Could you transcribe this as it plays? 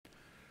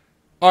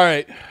All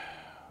right,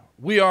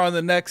 we are on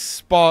the next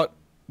spot.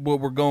 What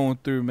we're going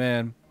through,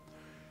 man.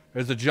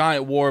 There's a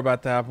giant war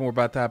about to happen. We're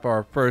about to have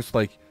our first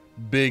like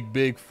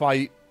big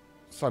fight.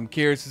 So I'm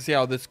curious to see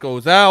how this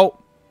goes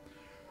out.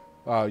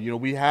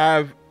 We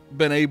have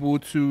been able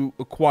to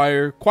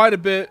acquire quite a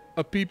bit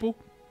of people.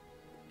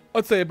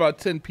 I'd say about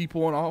 10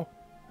 people in all.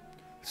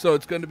 So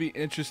it's going to be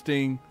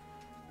interesting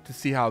to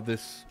see how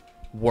this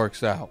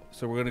works out.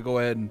 So we're going to go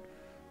ahead and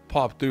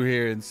pop through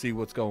here and see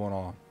what's going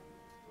on.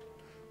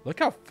 Look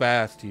how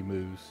fast he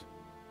moves.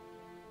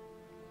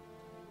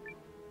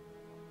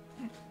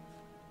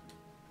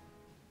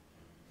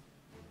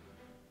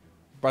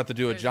 About to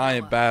do a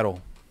giant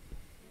battle.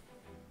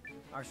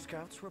 Our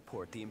scouts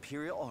report the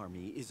Imperial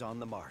Army is on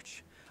the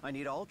march. I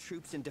need all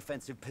troops in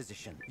defensive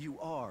position. You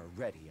are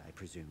ready, I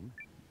presume?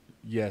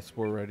 Yes,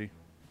 we're ready.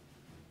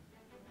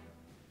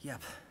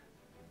 Yep.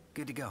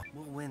 Good to go.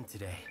 We'll win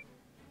today.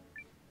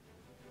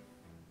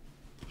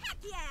 Heck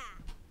yeah!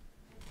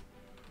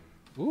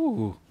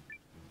 Ooh.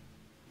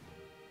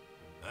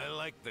 I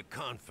like the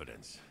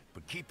confidence,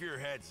 but keep your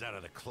heads out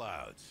of the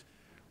clouds.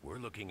 We're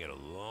looking at a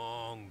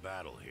long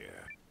battle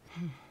here.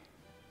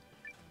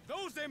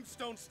 Those imps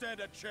don't stand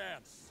a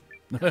chance.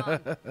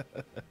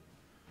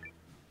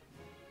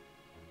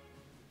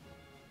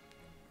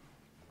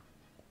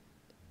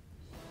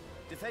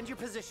 Defend your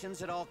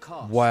positions at all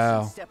costs.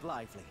 Wow. And step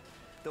lively.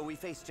 Though we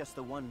face just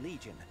the one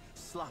legion,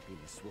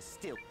 sloppiness will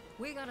still...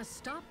 We gotta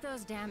stop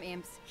those damn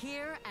imps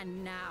here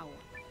and now.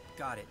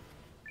 Got it.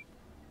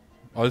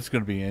 Oh, this is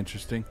going to be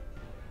interesting.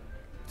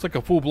 It's like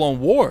a full-blown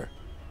war.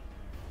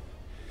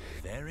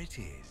 There it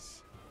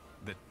is.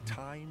 The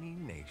tiny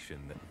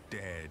nation that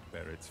dared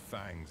bare its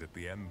fangs at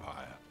the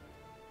Empire.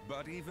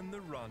 But even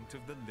the runt of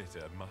the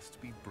litter must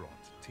be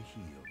brought to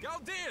heel.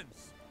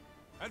 Galdeans!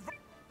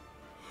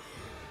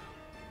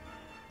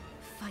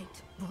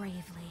 Fight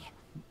bravely.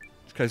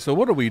 Okay, so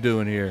what are we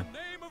doing here?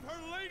 Name of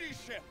her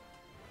ladyship!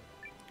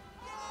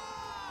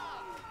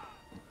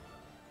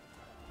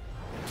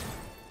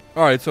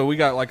 All right, so we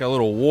got like a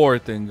little war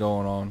thing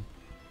going on.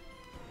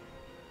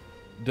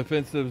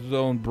 Defensive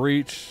zone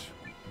breach.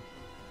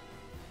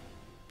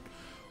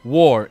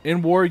 War.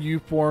 In war, you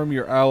form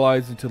your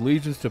allies into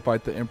legions to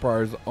fight the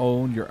Empire's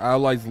own. Your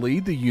allies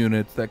lead the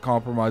units that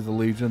compromise the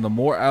legion. The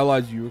more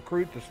allies you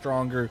recruit, the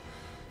stronger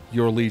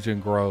your legion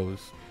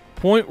grows.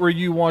 Point where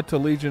you want the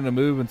legion to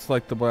move and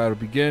select the battle to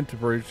begin. To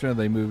position,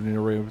 they move in the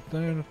array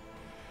within.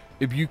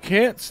 If you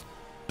can't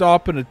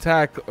stop an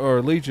attack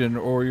or legion,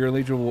 or your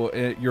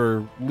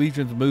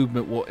legion's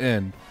movement will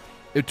end.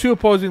 If two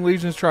opposing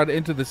legions try to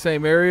enter the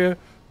same area,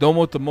 the one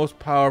with the most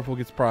powerful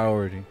gets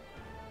priority.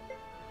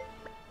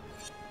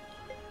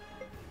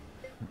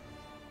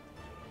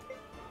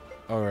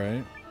 All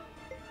right.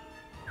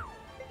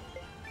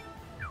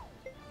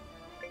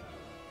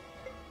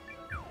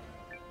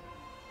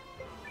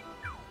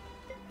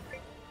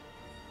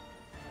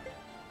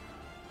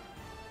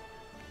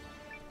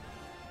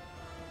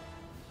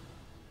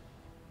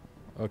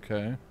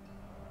 Okay.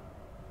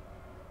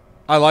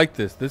 I like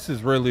this. This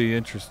is really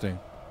interesting.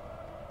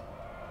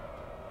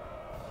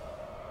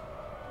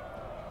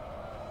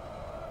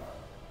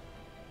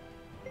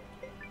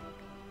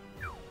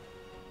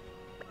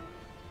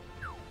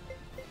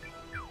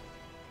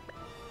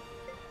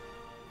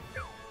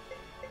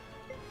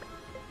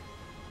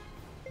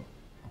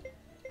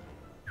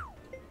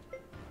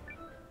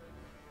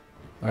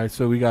 All right,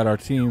 so we got our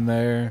team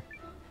there.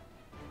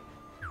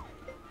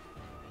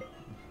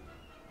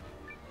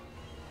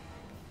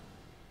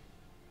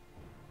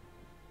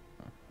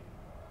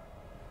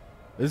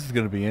 This is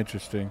going to be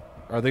interesting.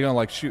 Are they going to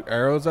like shoot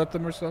arrows at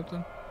them or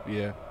something?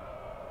 Yeah.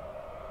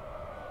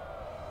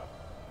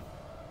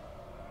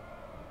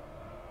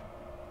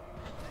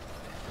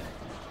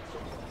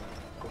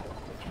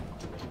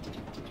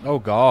 Oh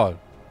God.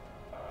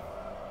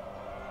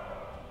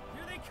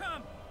 Here they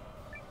come!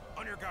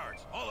 On your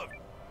guards, all of you.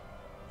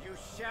 You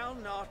shall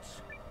not...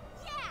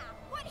 Yeah,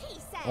 what he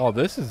said. Oh,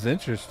 this is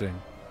interesting.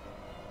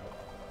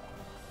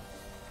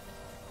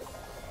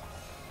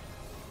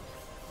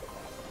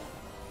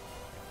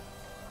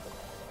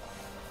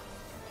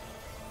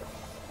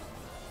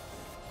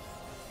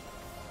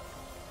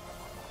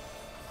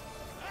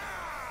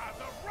 Ah!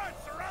 The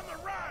runts are on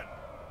the run!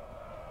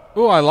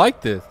 Oh, I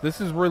like this. This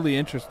is really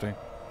interesting.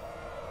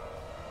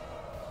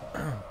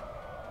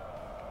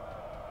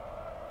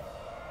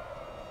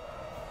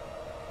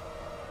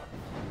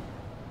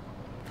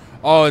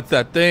 Oh, it's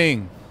that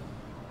thing.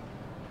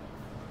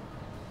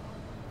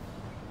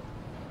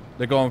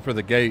 They're going for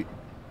the gate.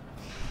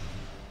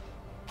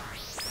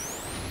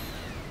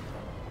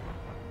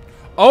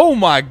 Oh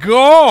my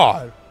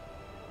God!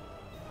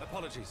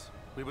 Apologies,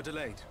 we were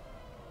delayed.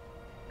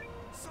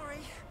 Sorry,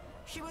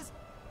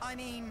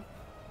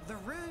 the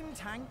rune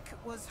tank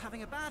was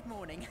having a bad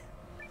morning.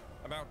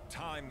 About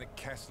time the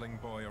Kessling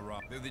boy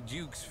arrived. Though the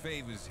Duke's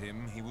favors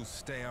him, he will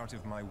stay out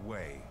of my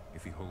way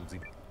if he holds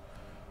it.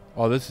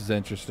 Oh, this is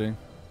interesting.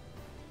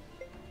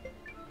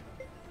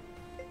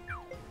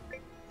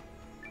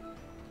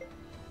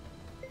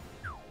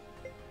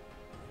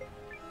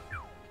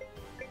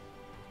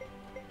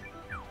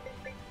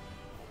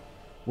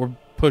 We're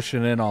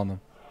pushing in on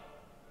them.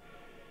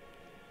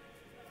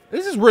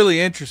 This is really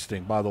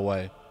interesting, by the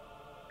way.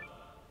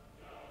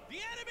 The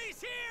enemy's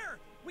here!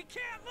 We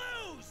can't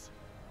lose!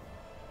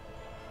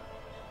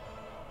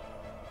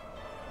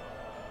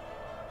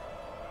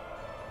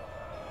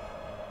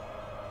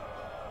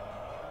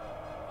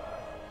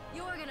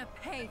 You are gonna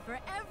pay for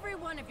every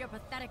one of your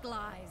pathetic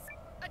lies.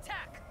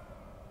 Attack!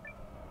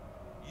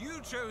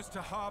 You chose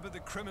to harbor the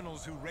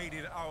criminals who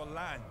raided our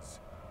lands.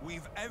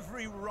 We've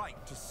every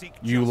right to seek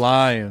justice. You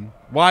lying.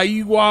 Why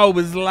you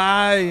always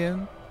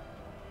lying?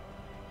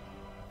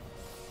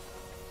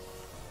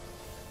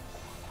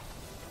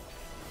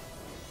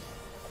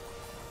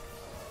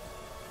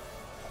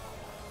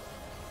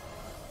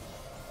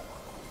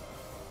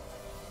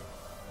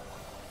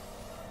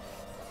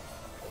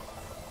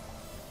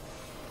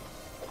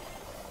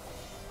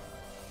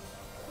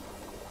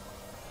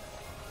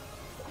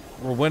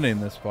 We're winning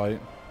this fight.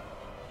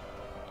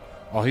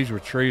 Oh, he's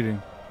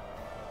retreating.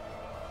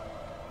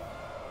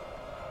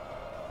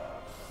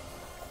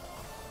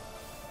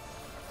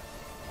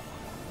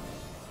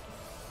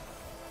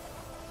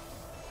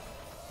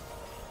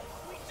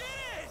 We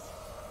did it!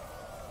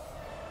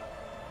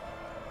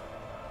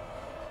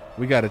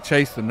 We gotta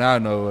chase them now,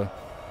 Noah.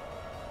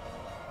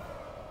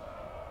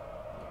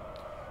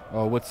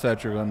 Oh, what's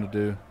Cedric gonna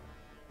do?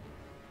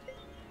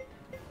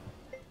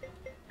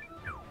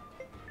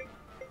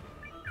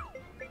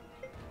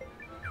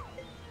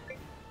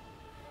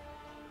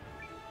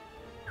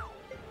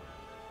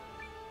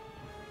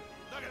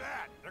 Look at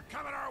that! They're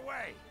coming our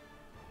way!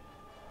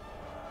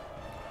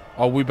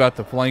 Oh, we about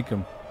to flank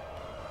him.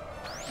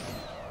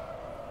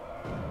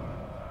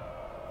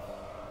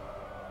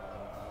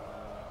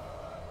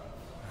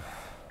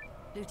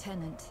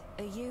 Lieutenant,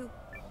 are you?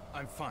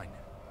 I'm fine.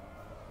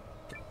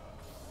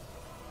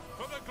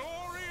 For the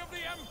glory of the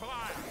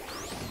Empire!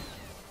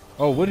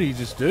 Oh, what did he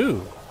just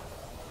do?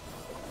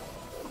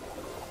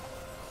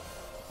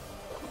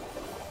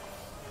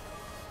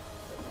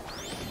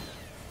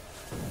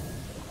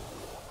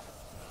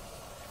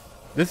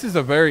 This is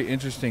a very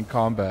interesting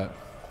combat.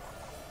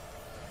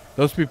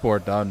 Those people are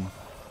done.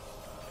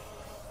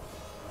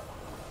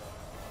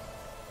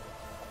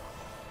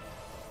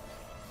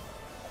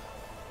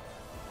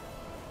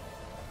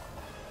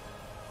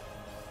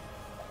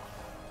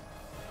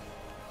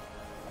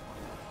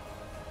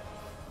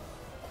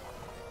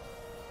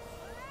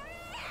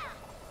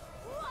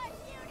 One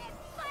unit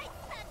fights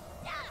to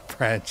death!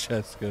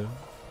 Francesca.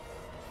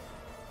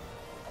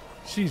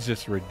 She's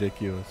just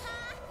ridiculous.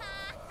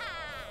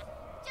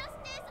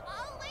 Justice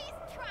always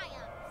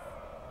triumphs.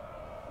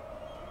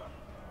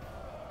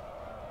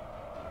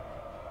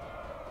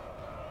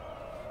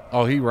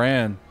 Oh, he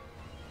ran.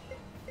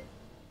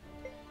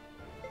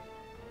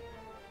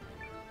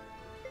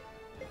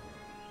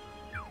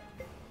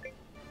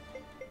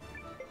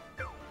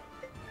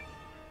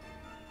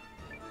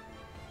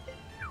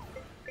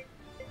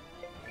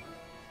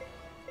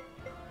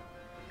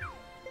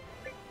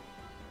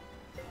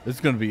 This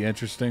is going to be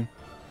interesting.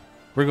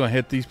 We're going to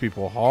hit these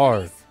people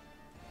hard.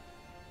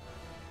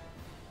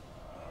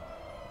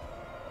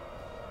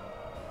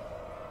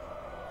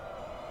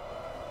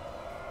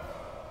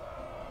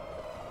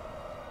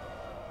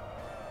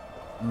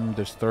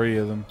 There's 3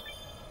 of them.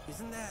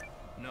 Isn't that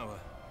Noah?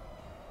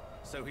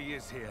 So he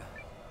is here.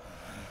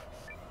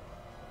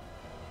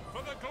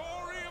 For the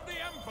glory of the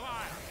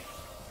Empire!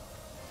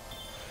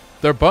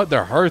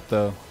 They're hurt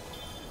though.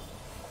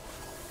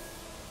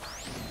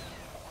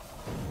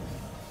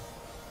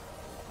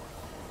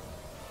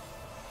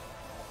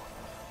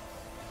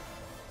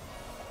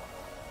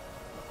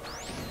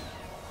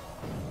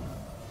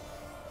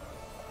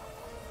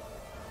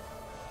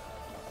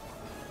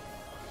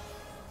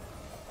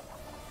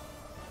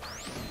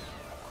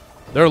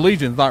 Their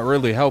legion's not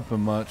really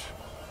helping much.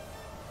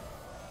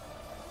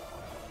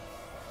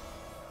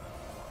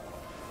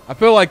 I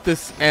feel like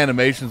this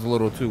animation's a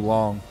little too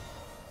long.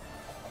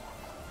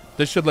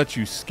 This should let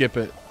you skip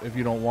it if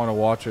you don't want to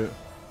watch it.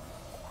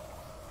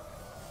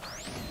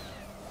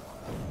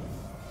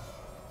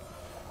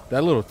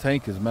 That little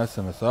tank is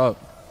messing us up.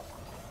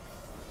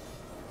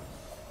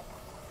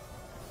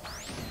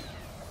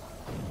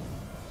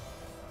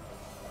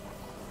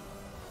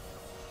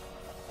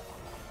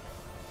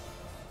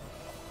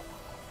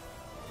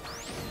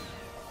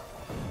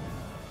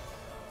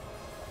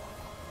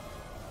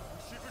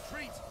 Should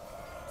retreat!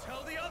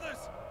 Tell the others!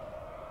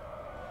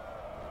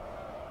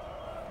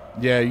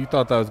 Yeah, you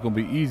thought that was going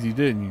to be easy,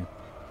 didn't you?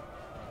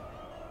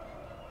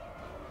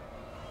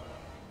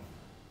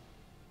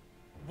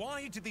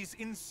 Why do these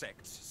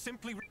insects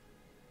simply...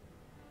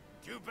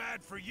 Too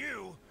bad for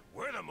you.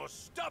 We're the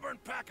most stubborn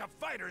pack of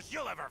fighters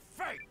you'll ever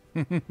fight.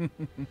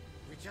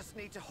 We just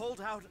need to hold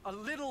out a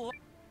little.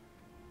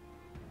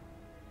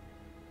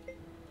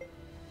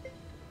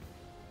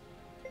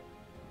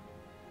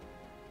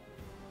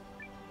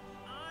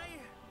 I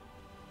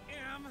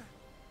am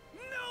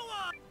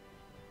Noah!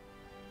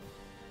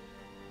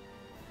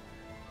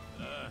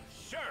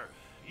 Sure.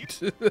 You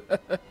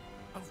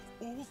Of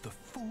all the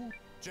fool...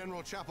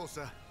 General Chapel,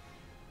 sir.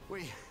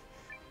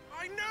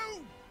 I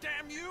knew!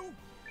 Damn you!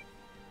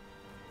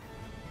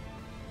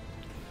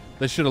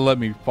 They should have let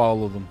me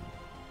follow them.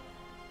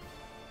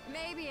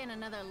 Maybe in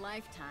another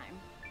lifetime.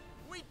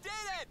 We did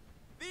it!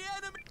 The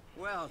enemy!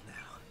 Well,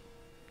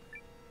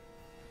 now.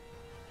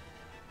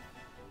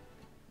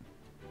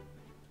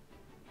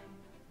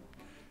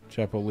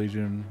 Chapel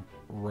Legion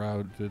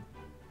routed.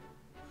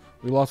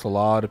 We lost a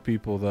lot of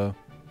people, though.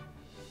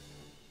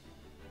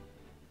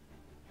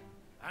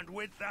 And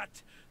with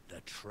that,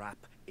 the trap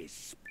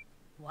is...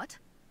 What?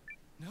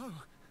 No.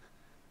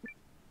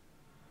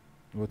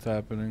 What's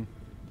happening?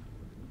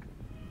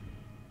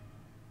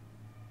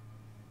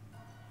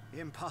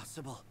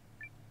 Impossible.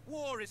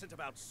 War isn't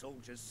about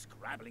soldiers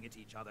scrabbling at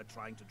each other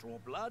trying to draw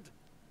blood.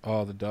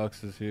 Oh, the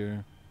Dux is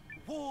here.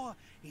 War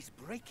is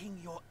breaking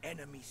your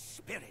enemy's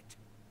spirit.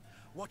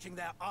 Watching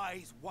their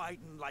eyes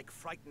widen like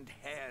frightened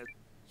hares.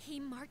 He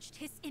marched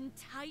his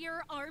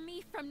entire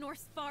army from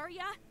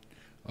Northfaria?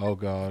 Oh,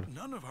 God.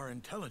 None of our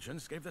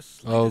intelligence gave the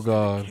Oh, slightest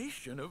God.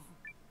 indication of...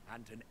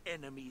 And an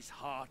enemy's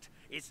heart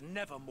is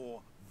never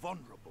more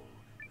vulnerable.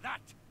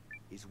 That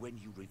is when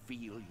you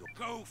reveal your...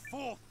 Go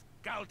forth,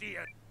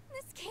 Galdean!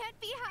 This can't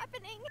be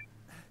happening.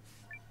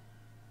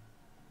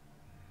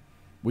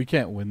 We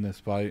can't win this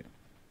fight.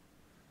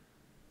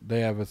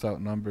 They have us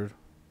outnumbered.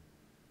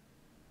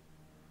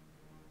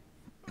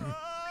 Run,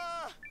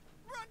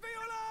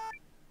 Viola!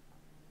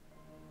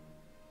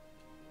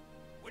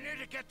 We need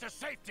to get to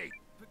safety.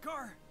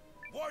 Picard!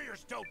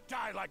 Warriors don't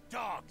die like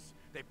dogs.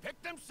 They pick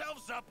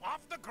themselves up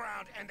off the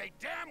ground and they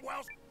damn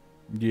well...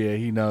 Yeah,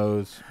 he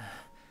knows.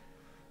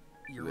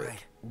 You're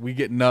right. We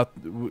get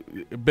nothing.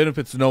 It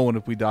benefits no one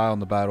if we die on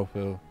the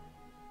battlefield.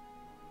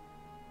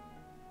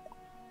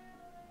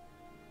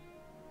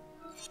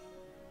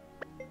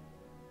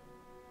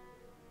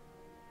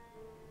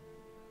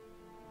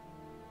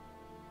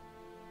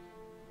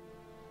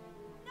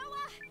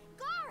 Noah!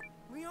 Gar!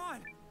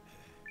 Leon!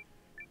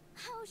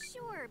 Oh,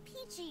 sure,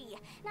 Peachy.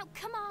 Now,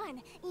 come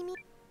on. Amy.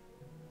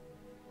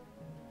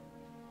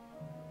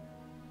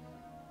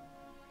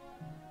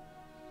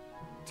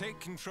 Take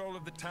control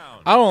of the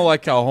town. I don't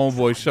like how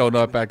Homeboy showed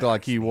up acting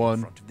like he In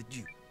won. front of the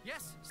Duke.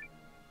 Yes!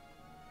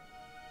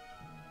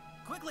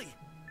 Quickly!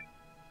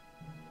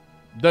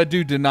 That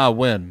dude did not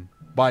win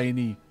by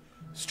any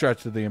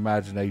stretch of the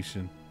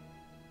imagination.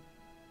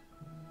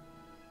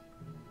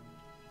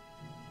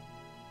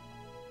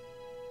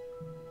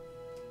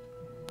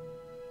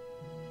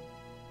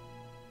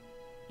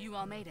 You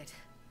all made it.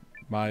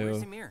 Mayo.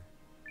 Where's Amir?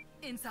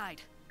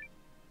 Inside.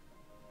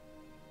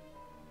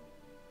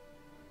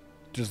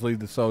 Just leave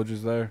the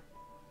soldiers there.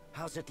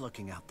 How's it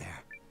looking out there?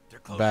 They're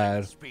closing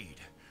Bad. to speed.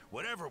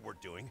 Whatever we're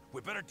doing,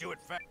 we better do it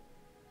fast.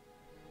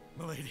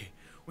 Milady,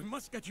 we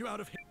must get you out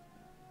of here.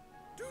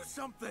 Do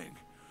something!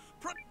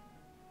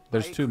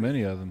 There's I too agree.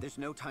 many of them. There's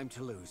no time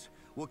to lose.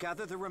 We'll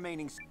gather the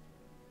remaining...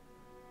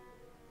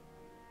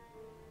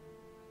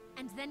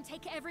 And then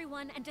take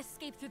everyone and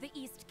escape through the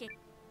east gate.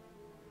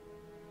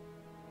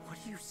 What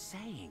are you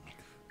saying?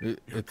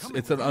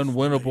 It's an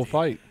unwinnable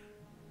fight.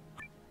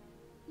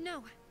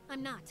 No,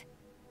 I'm not.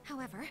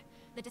 However,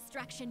 the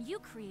distraction you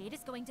create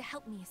is going to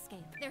help me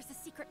escape. There's a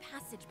secret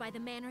passage by the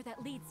manor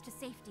that leads to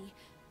safety.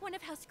 One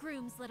of House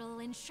Groom's little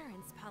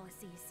insurance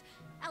policies.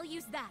 I'll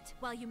use that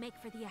while you make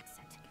for the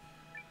exit.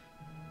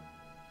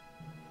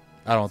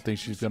 I don't think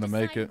she's We should gonna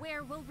make decide it.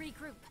 where we'll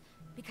regroup,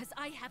 because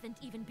I haven't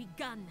even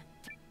begun.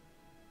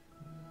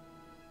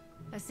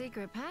 A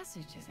secret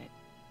passage, is it?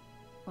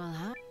 Well,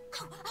 how?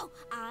 Oh,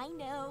 I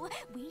know.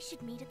 We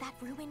should meet at that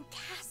ruined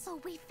castle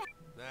we found.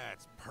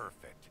 That's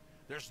perfect.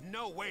 There's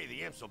no way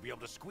the imps will be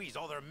able to squeeze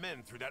all their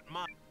men through that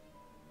mine.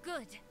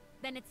 Good.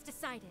 Then it's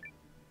decided.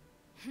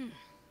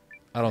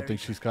 I don't think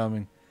she's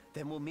coming.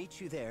 Then we'll meet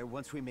you there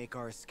once we make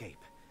our escape.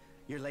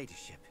 Your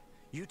ladyship,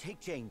 you take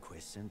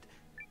Janequist and...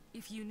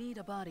 If you need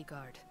a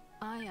bodyguard,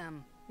 I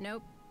am.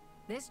 Nope.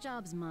 This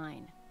job's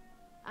mine.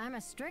 I'm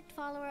a strict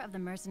follower of the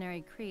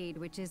mercenary creed,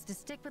 which is to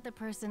stick with the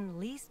person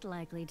least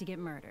likely to get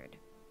murdered.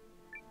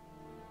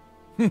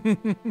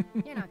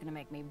 You're not gonna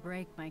make me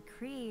break my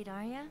creed,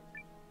 are ya?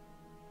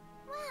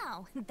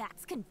 Wow,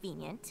 that's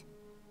convenient.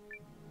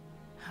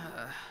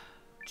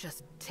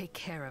 Just take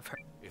care of her.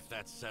 If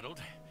that's settled,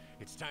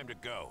 it's time to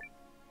go.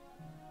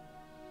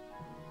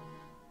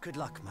 Good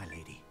luck, my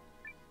lady.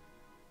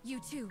 You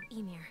too,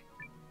 Emir.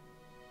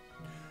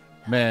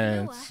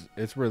 Man, Noah,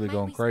 it's really might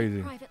going we speak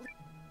crazy. privately?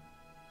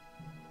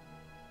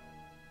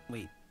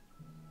 Wait,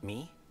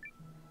 me?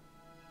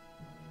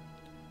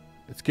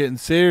 It's getting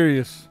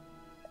serious.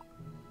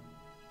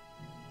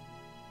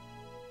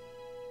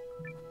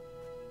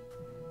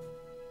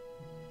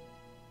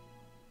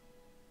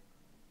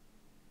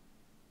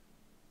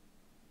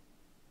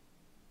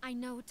 I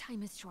know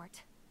time is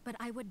short, but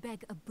I would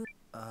beg a boon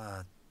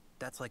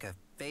That's like a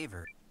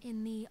favor.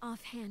 in the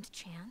offhand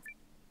chance.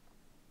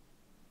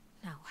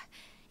 No,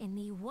 in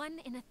the 1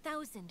 in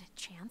 1,000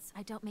 chance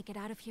I don't make it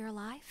out of here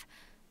alive.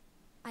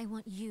 I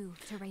want you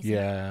to raise me.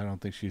 Yeah, I don't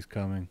think she's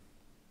coming.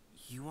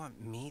 You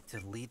want me to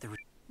lead the...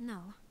 No,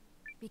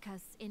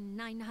 because in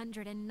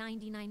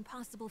 999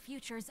 possible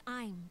futures,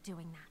 I'm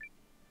doing that.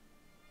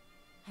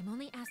 I'm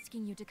only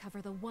asking you to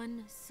cover the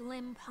one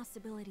slim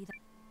possibility that...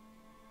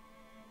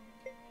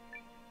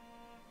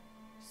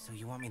 So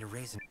you want me to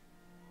raise an...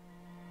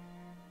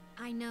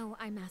 I know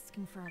I'm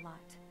asking for a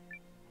lot.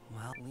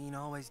 Well, Lean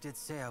always did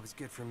say I was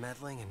good for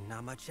meddling and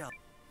not much else.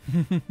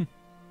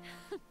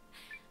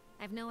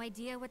 I've no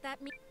idea what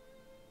that means.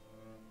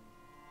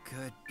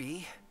 Could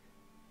be.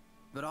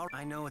 But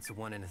I know it's a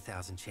 1 in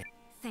 1,000 chance.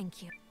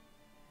 Thank you.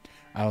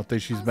 I don't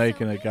think she's Also,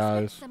 making I it,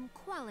 guys. expect some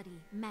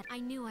quality met. I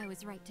knew I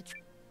was right to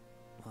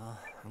Well,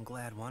 I'm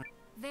glad one...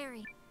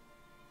 Very.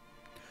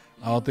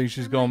 I don't think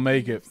she's gonna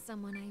make it.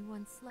 Someone I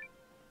once loved.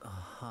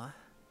 Uh-huh.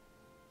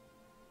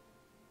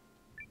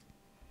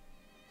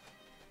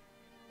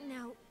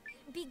 Now,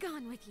 be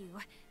gone with you.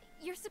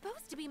 You're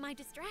supposed to be my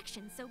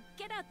distraction, so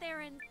get out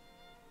there and...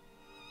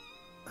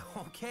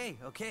 Okay,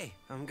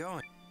 I'm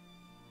going.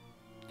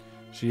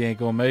 She ain't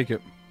gonna make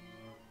it.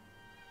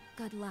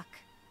 Good luck,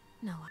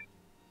 Noah.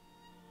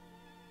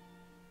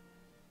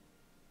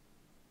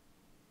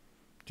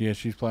 Yeah,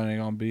 she's planning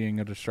on being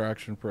a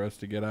distraction for us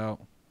to get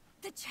out.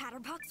 The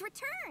Chatterbox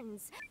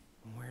returns!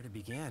 Where to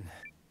begin?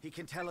 He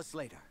can tell us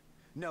later.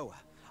 Noah,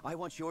 I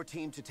want your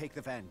team to take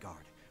the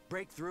vanguard.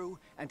 Break through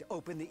and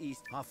open the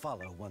east. I'll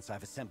follow once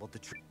I've assembled the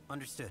troop.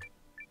 Understood.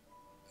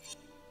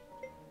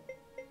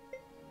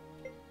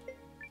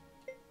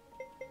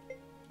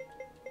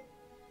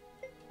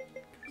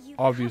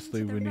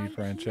 Obviously, we need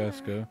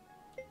Francesca.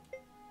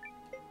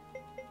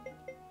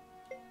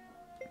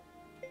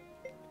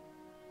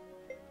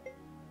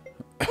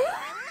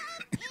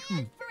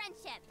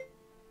 Friendship.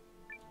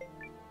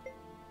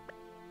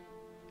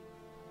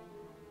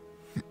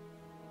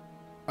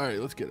 All right,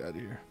 let's get out of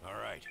here. All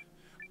right.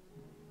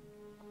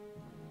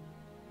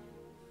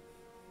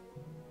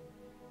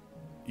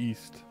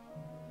 East.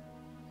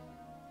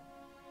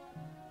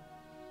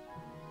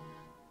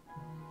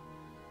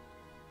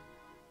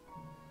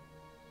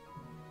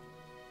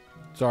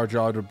 It's our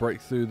job to break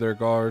through their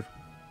guard.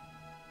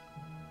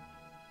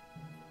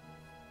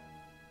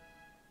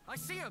 I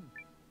see him!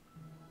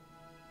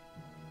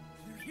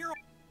 They're here!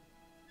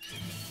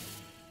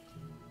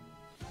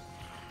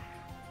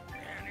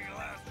 Any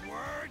last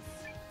words?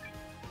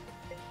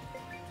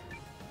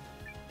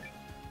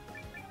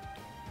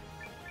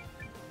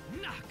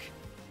 Knock!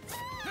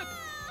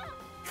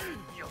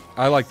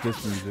 I like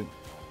this music.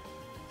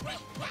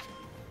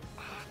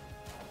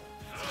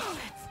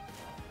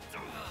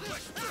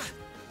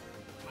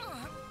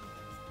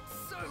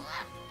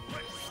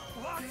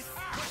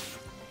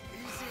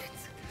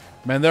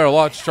 Man, they're a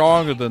lot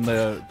stronger than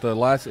the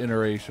last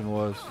iteration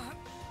was.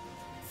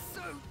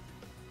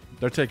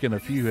 They're taking a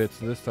few hits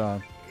this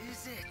time.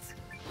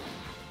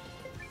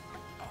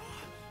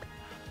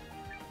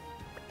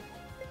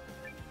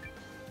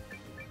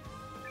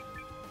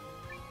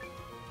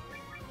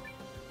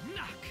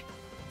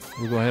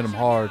 We're gonna hit him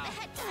hard.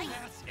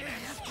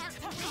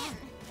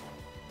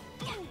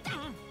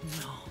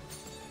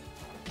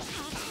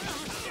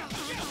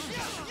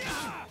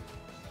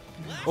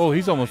 Oh,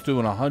 he's almost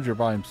doing 100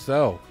 by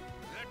himself.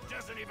 That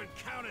doesn't even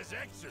count as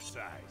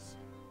exercise.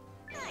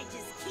 I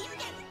just keep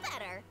getting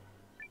better.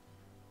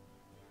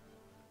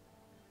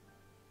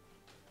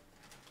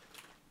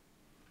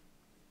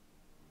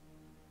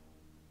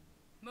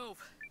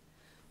 Move.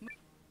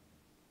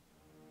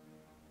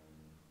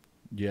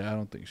 Yeah, I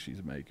don't think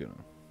she's making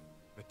him.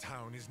 The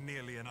town is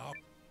nearly an hour.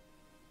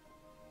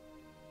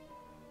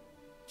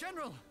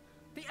 General,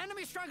 the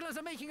enemy stragglers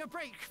are making a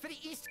break for the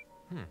east.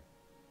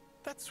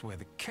 That's where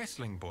the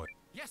Kessling boy...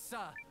 Yes,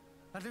 sir.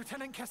 And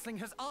Lieutenant Kessling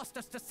has asked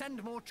us to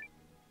send more.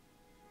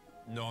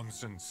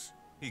 Nonsense.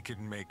 He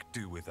can make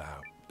do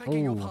without.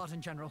 Begging your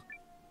pardon, General.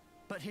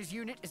 But his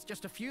unit is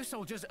just a few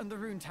soldiers and the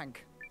rune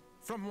tank.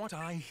 From what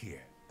I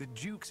hear, the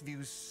Dukes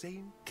views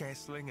Saint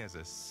Kessling as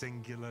a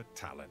singular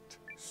talent.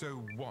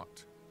 So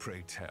what,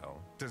 pray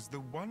tell, does the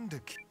Wonder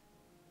King...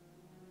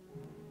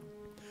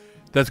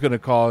 That's gonna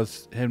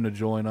cause him to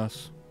join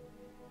us.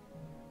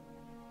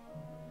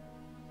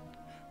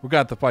 We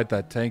got to fight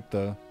that tank,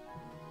 though.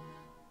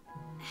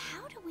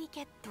 How do we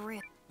get through?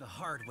 The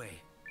hard way.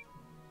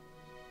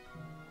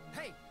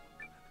 Hey!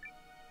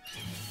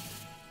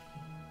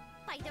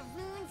 By the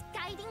rune's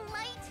guiding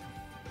light,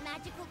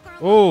 magical girl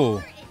Oh.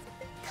 is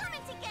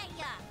coming to get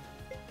ya.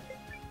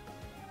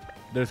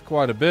 There's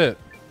quite a bit.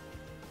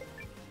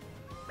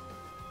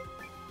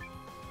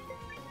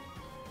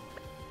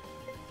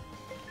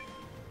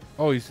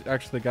 Oh, he's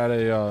actually got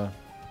a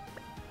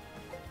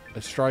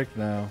strike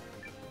now.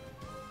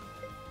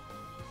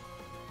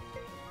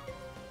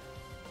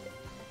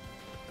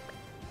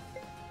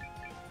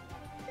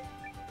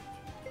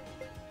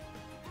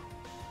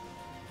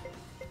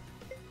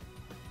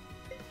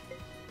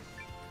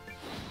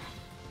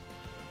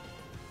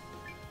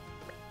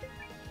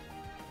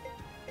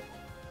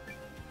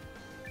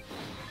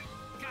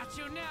 Got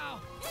you now!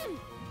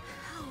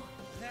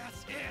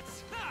 That's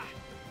it! Ha!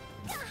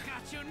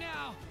 Got you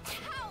now!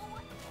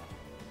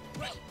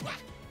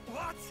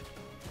 What?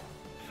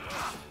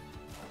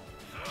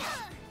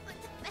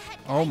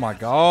 Oh my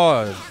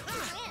God.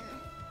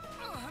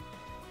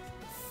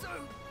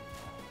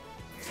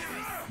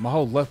 My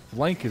whole left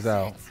flank is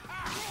out.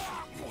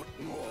 What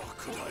more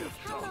could I have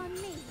Count done? on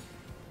me.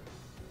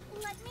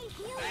 Let me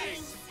heal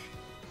you.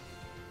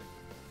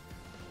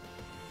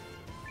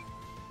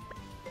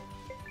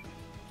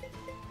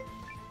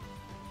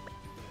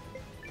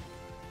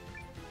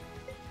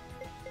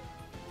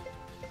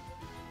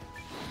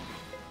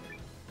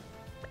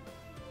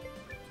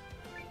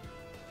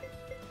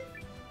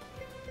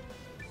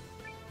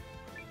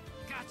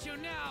 Got you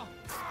now.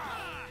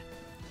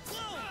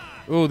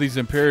 Ooh, these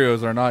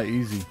Imperials are not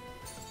easy.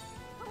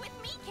 With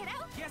me, kiddo.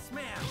 Yes,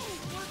 ma'am.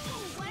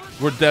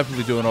 We're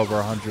definitely doing over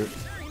 100.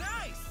 Very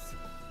nice.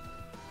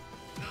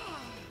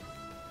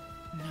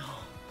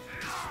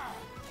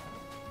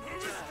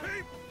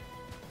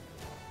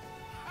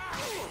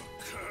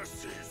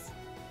 Curses!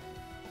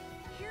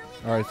 Here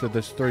we All right, so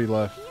there's 3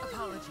 left.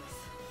 Apologies.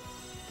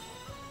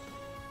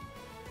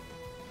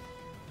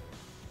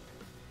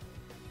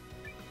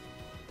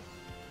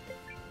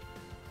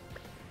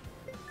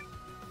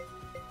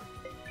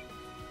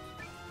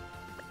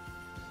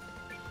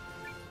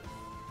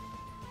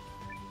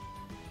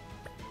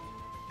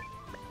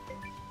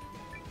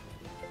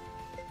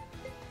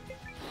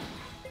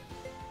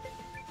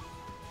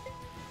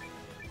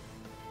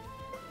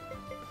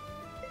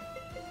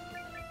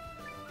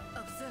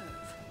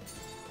 observe.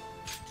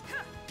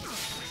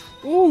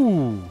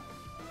 Ooh,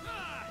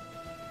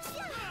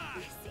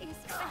 This is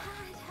bad.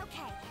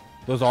 Okay.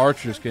 those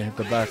archers can hit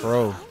the back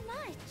row.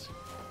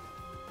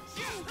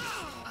 So much.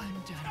 I'm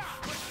done.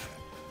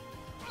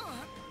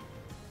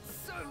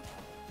 So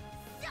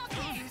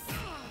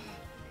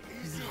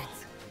Is it?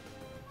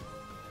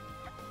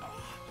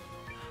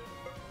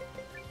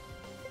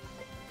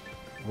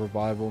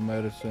 Revival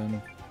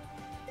medicine.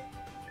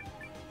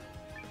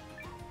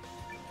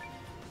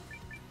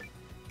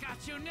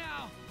 Got you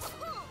now.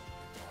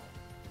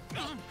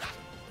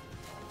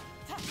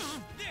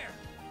 There.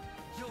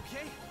 You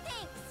okay?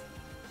 Thanks.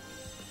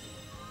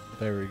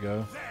 There we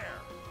go. There!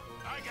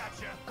 I got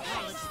you!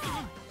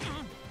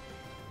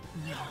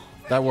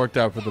 That worked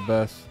out for the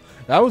best.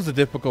 That was a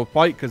difficult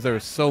fight because there were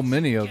so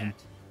many of them.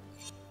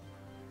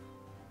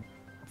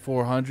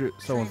 400.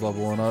 Someone's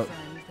leveling up.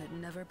 Friend that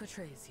never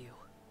betrays you.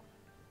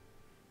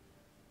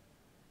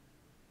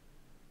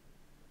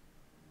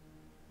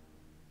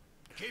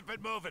 Keep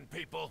it moving,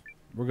 people.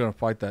 We're gonna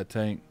fight that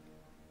tank.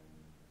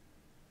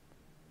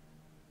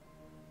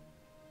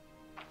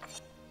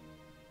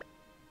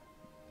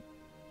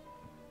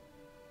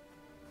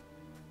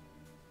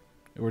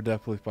 We're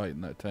definitely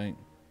fighting that tank.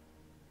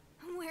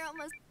 We're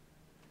almost.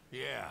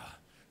 Yeah,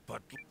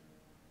 but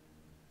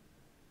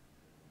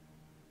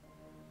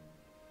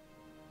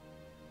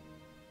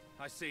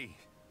I see.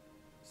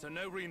 So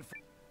no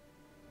reinforcement.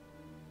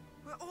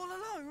 We're all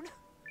alone.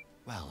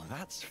 Well,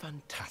 that's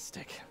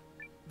fantastic.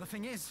 The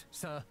thing is,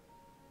 sir,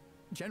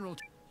 General.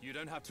 You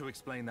don't have to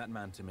explain that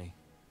man to me.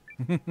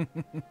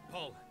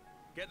 Paul,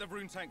 get the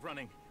rune tank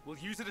running. We'll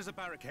use it as a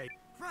barricade.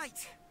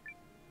 Right.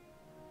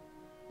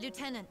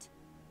 Lieutenant,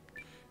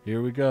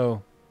 Here we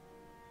go.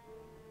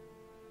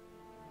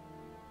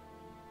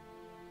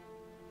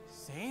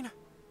 Sane?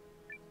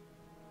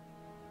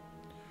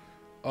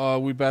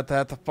 We about to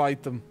have to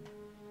fight them.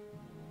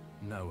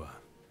 Noah.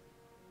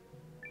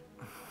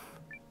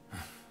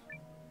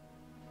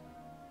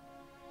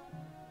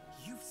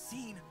 You've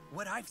seen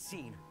what I've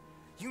seen.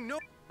 You know.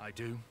 I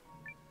do.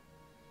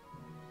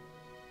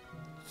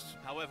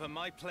 However,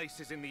 my place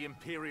is in the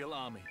Imperial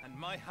Army, and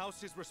my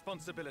house's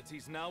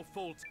responsibilities now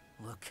fall to...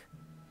 Look,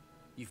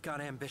 you've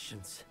got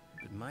ambitions,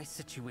 but my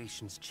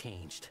situation's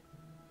changed.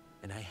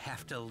 And I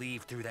have to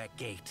leave through that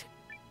gate.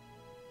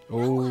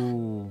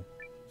 Ooh.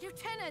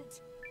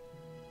 Lieutenant!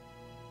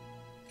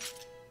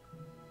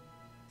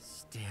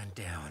 Stand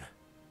down.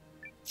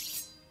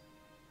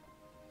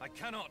 I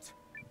cannot.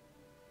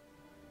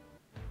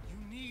 You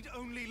need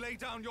only lay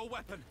down your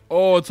weapon.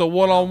 Oh, it's a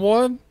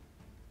one-on-one?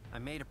 I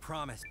made a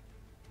promise.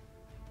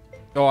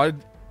 Oh,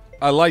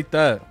 I like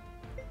that.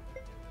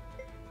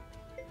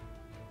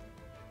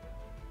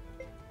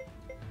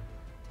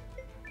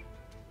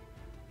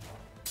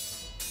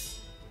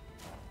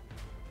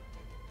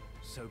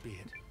 So be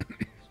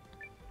it.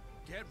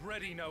 Get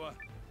ready, Noah.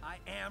 I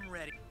am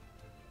ready.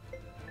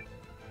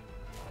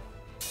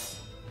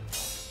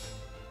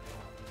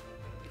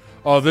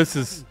 Oh, this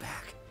is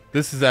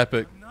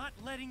epic. I'm not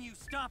letting you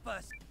stop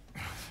us.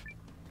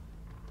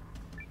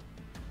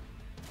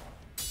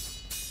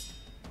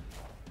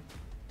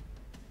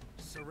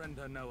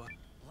 Surrender, Noah.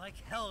 Like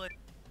hell, If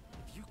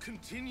you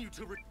continue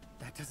to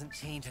that doesn't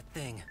change a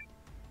thing.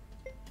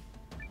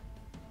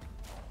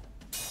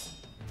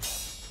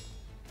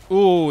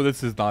 Ooh,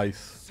 this is nice.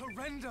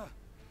 surrender,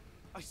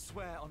 I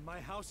swear on my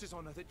house's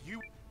honor that you...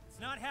 It's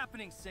not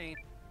happening, Sane.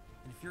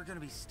 And if you're gonna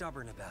be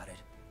stubborn about it,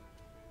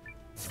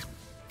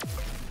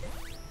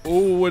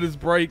 Ooh, what does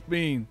break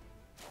mean?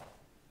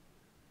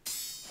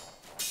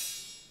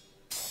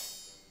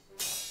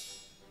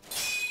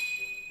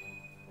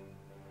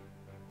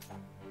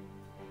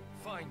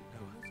 Fine,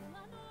 Noah.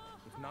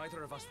 If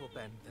neither of us will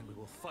bend, then we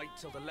will fight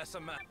till the lesser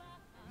man...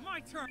 my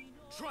turn.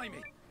 Try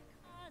me.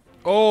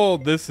 Oh,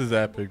 this is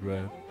epic,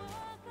 man.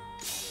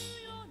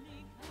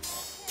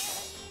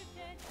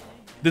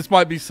 This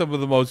might be some of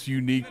the most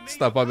unique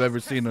stuff I've ever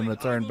seen in a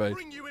turn-based.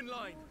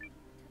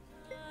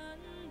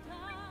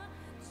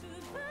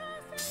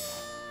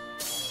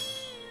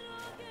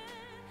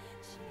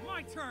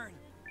 My turn.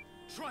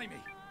 Try me.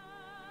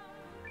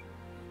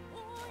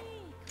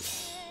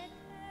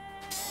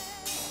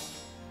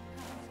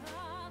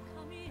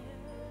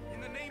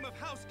 In the name of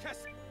House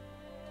Kess.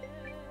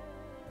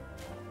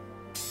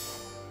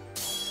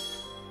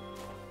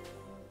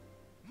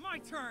 My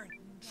turn.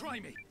 Try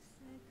me.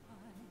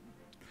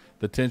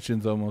 The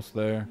tension's almost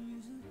there.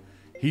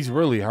 He's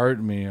really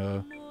hurting me.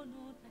 Here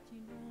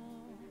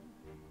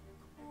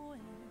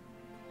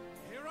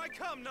I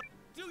come. Now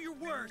do your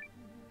worst.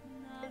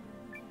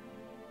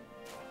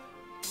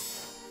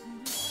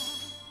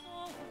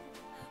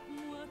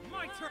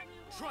 My turn.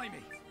 Try me.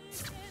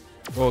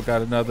 Oh,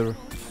 got another.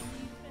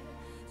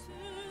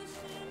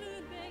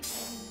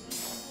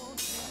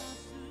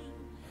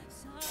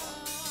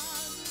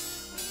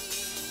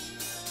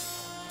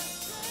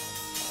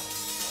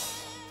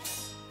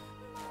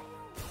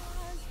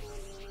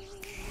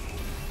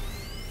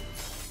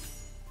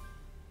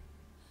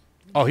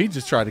 Oh, he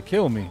just tried to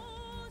kill me.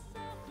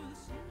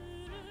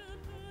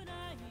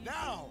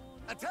 Now,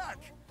 attack!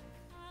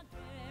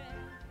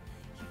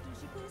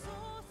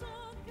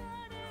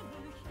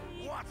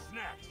 What's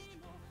next?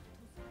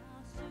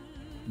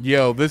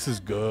 Yo, this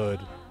is good.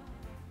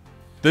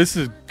 This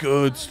is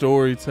good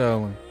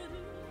storytelling.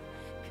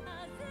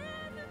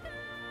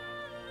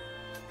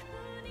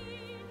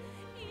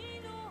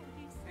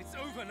 It's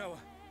over, Noah.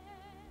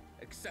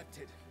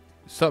 Accepted.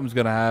 Something's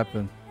gonna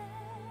happen.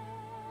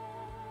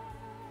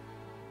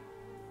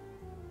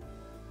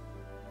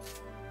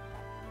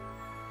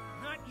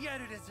 Not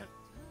yet, it isn't.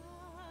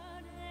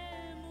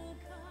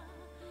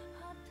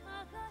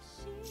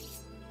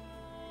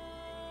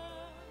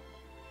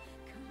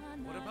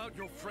 What about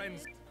your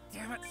friends?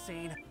 Damn it,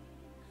 Sane.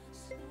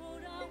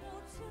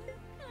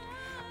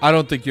 I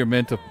don't think you're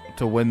meant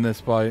to win this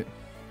fight.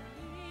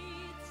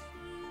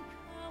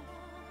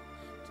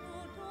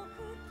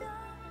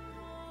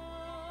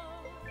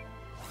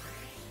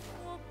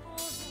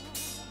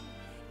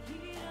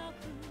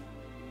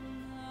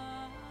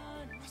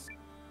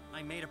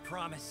 I made a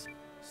promise.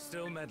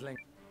 Still meddling.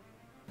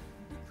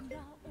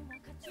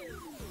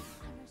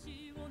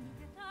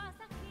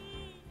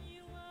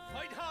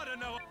 Fight harder,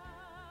 Noah.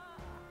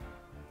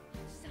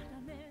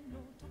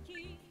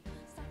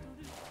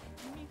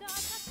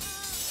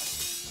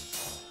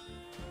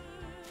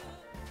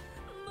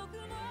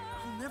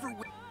 I'll never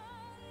win.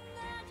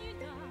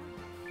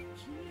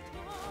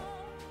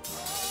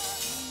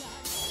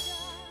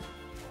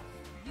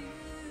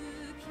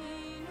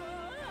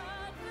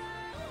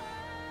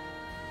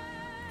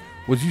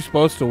 Was you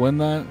supposed to win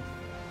that?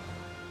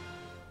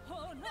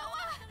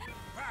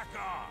 Back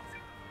off.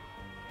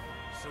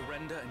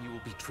 Surrender and you will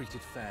be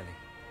treated fairly.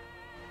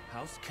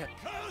 House kept.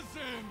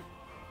 Cousin!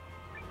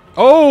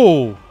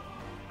 Oh!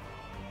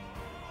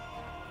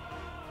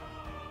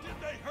 Did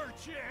they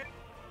hurt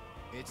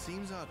you? It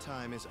seems our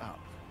time is up.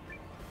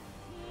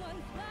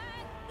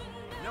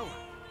 No.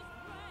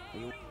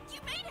 You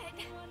made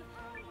it!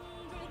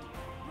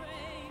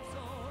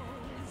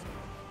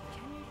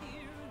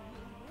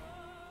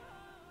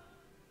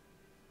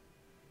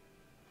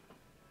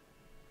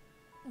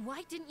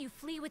 Why didn't you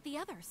flee with the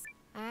others?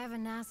 I have a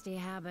nasty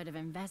habit of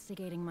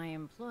investigating my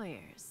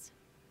employers.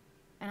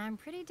 And I'm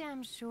pretty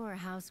damn sure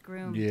House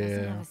Groom doesn't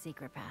Yeah. have a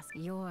secret past.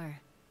 You're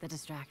the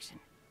distraction.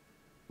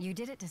 You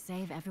did it to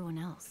save everyone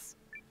else.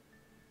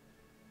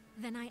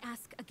 Then I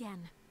ask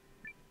again.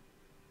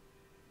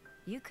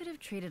 You could have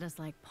treated us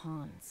like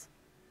pawns,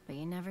 but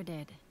you never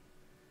did.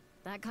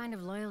 That kind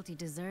of loyalty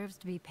deserves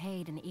to be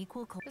paid in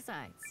equal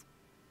Besides,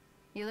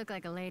 you look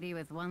like a lady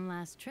with one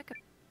last trick.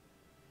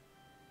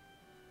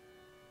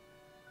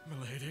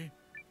 Milady?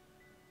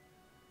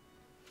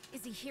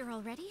 Is he here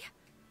already?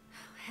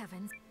 Oh,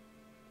 heavens.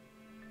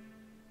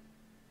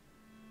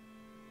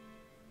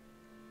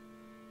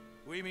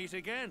 We meet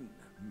again,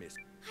 Miss.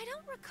 I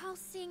don't recall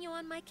seeing you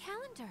on my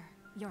calendar.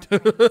 Your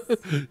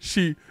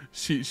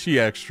she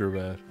extra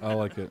bad. I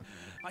like it.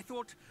 I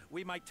thought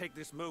we might take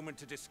this moment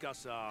to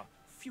discuss our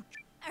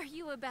future. Are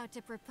you about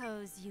to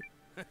propose, you...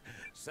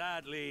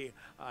 Sadly,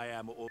 I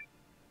am all...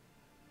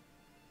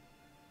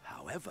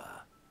 However,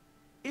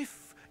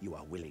 if you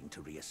are willing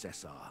to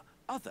reassess our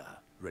other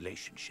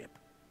relationship,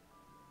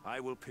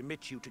 I will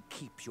permit you to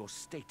keep your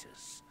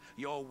status,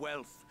 your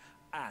wealth,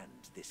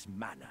 and this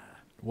manor.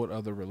 What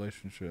other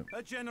relationship?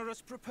 A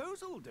generous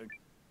proposal, don't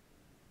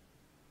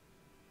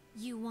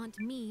You want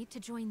me to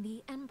join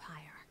the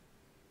Empire.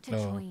 To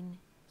Oh. join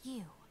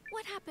you.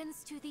 What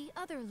happens to the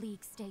other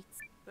League states?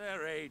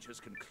 Their age has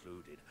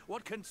concluded.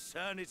 What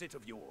concern is it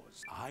of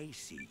yours? I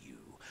see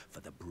you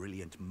for the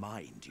brilliant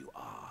mind you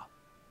are.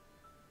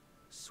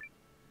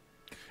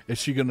 Is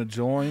she gonna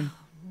join?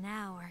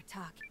 Now we're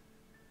talking.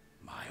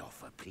 My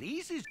offer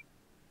pleases.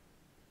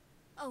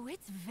 Oh,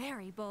 it's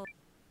very bold.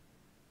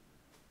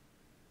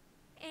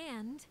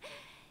 And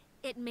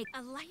it it make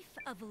a life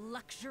of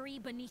luxury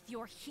beneath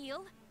your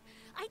heel?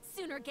 I'd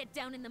sooner get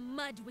down in the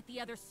mud with the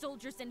other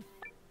soldiers and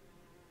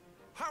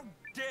How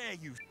dare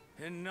you?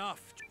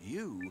 Enough.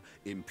 You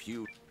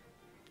impute.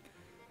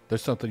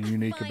 There's something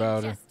unique fine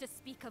about her. jest to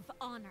speak of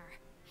honor.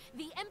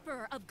 The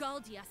Emperor of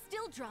Galdia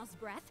still draws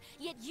breath,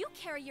 yet you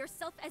carry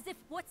yourself as if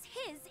what's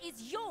his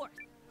is yours.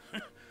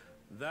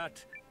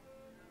 That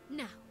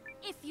Now,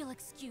 if you'll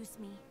excuse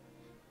me.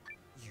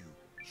 you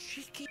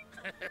cheeky.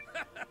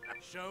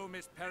 Show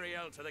Miss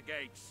Periel to the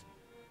gates,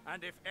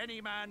 and if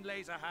any man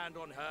lays a hand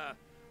on her,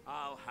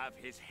 I'll have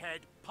his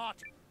head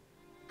parted.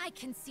 I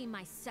can see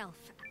myself.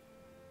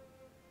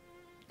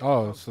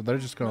 Oh, so they're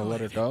just gonna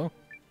let her go?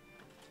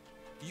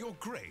 Your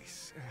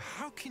Grace,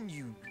 how can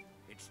you...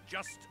 It's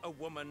just a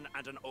woman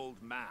and an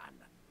old man.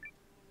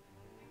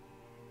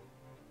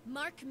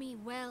 Mark me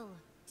well,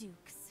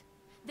 Dukes.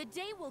 The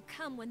day will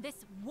come when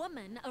this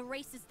woman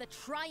erases the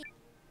triumph.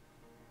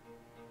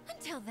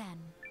 Until then.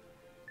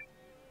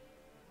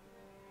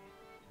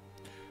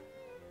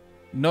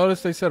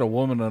 Notice they said a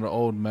woman and an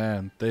old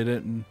man. They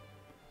didn't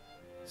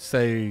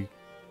say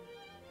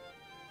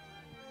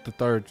the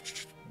third.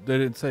 They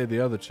didn't say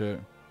the other chick.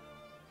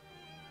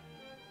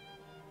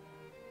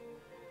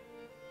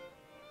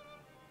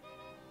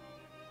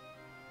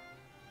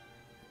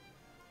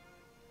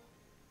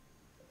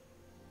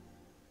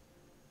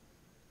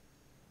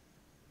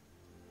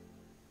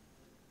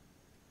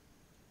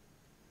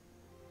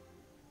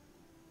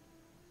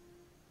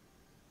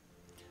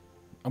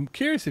 I'm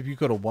curious if you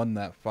could have won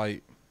that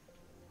fight.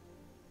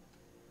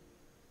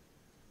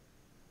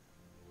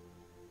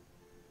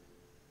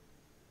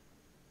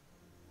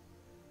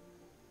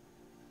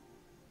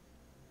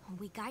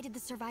 We guided the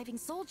surviving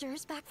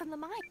soldiers back from the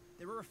mine.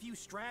 There were a few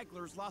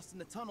stragglers lost in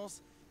the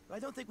tunnels, but I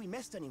don't think we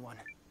missed anyone.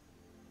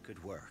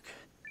 Good work.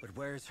 But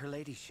where's her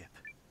ladyship?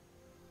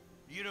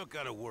 You don't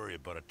gotta worry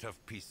about a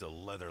tough piece of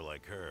leather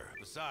like her.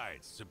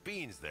 Besides,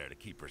 Sabine's there to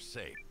keep her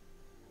safe.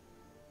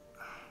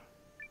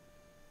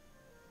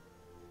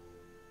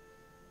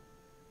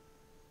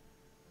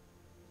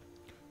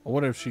 I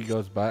wonder if she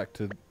goes back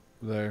to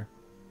there.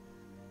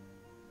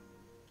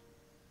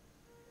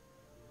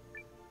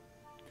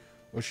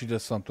 Or she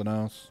does something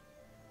else.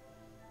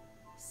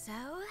 So,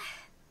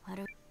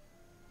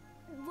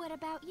 what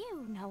about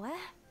you, Noah?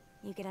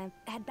 You gonna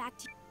head back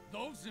to...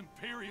 Those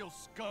Imperial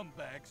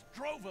scumbags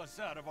drove us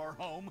out of our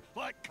home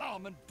like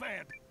common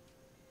bandits.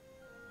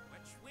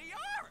 Which we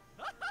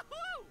are!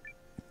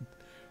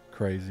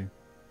 Crazy.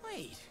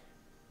 Wait,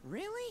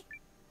 really?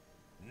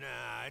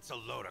 Nah, it's a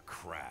load of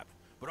crap.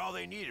 But all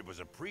they needed was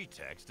a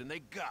pretext, and they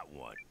got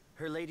one.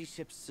 Her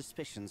ladyship's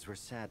suspicions were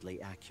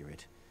sadly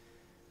accurate.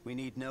 We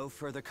need no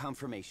further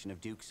confirmation of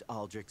Duke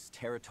Aldrich's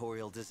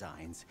territorial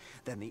designs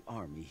than the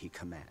army he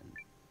commands.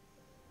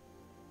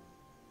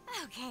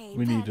 Okay,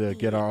 We need to but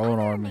get the our own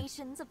other army.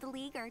 nations of the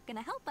League are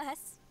gonna help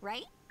us,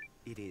 right?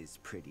 It is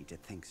pretty to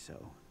think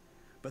so.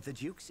 But the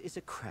Duke's is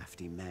a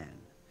crafty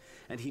man,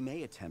 and he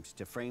may attempt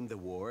to frame the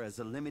war as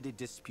a limited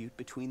dispute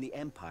between the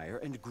Empire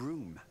and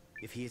Groom.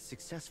 If he is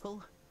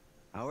successful,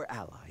 our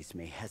allies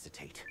may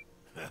hesitate.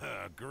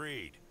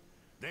 Agreed.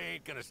 They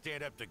ain't gonna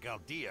stand up to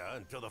Galdia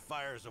until the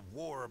fires of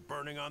war are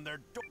burning on their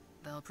door.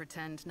 They'll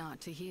pretend not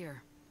to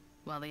hear,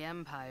 while the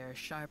Empire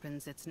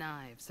sharpens its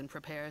knives and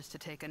prepares to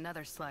take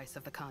another slice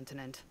of the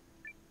continent.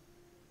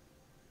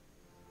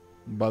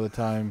 By the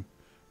time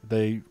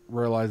they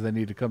realize they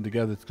need to come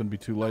together, it's going to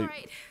be too late.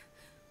 Alright,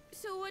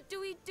 so what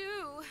do we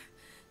do?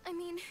 I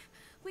mean,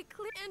 we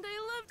and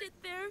I loved it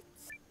there.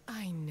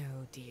 I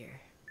know,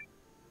 dear.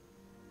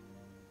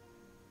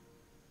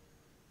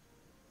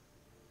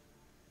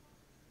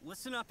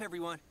 Listen up,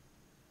 everyone.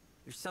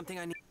 There's something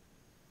I need.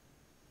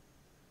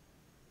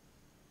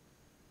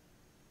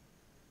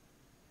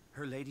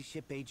 Her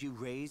ladyship bade you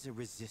raise a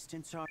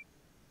resistance army?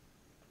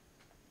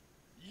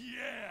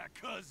 Yeah,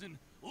 cousin,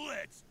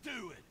 let's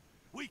do it.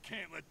 We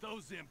can't let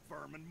those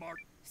infirmin mark.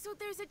 So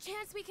there's a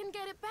chance we can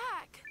get it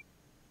back.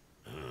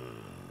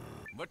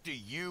 What do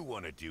you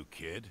want to do,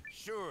 kid?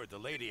 Sure, the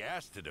lady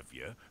asked it of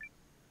you.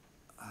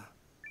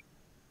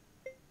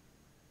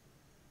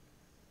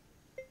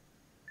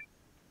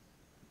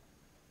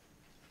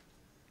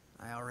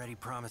 I already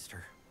promised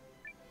her.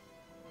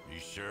 You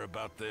sure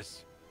about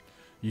this?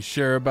 You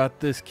sure about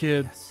this,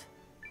 kid? Yes.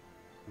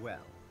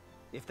 Well,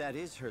 if that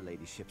is her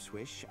ladyship's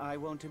wish, I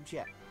won't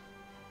object.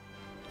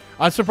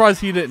 I'm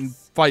surprised he didn't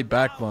fight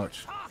back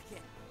much.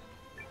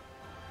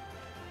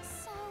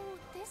 So,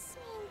 this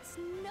means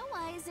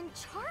Noah is in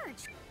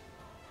charge.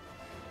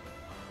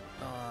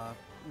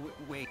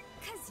 Wait.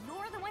 Cause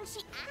you're the one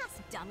she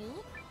asked, dummy.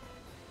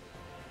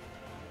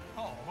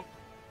 Oh,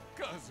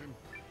 cousin.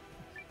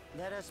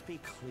 Let us be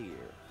clear.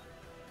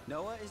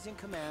 Noah is in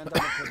command on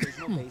a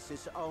provisional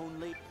basis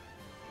only.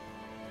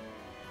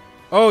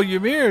 Oh,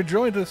 Ymir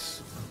joined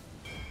us.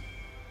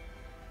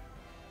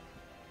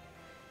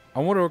 I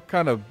wonder what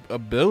kind of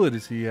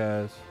abilities he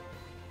has.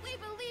 We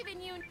believe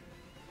in you.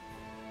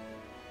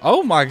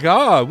 Oh my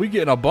god, we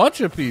getting a bunch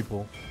of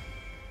people.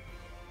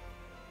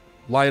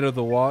 Light of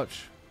the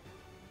Watch.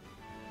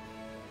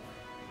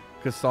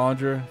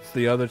 Cassandra, it's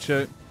the other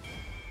chick.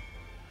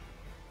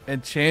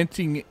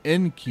 Enchanting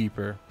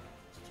Innkeeper.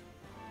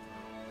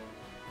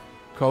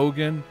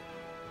 Kogan.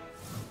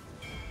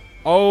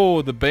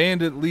 Oh, the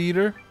bandit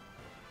leader.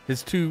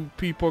 His 2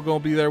 people are gonna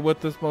be there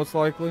with us most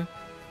likely.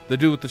 The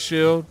dude with the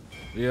shield.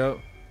 Yep.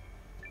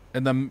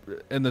 And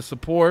the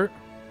support.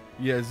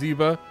 Yeah,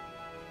 Zeba.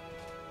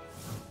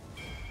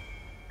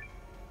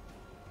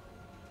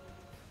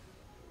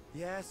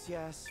 Yes,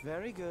 yes,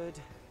 very good.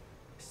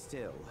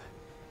 Still,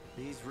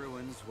 these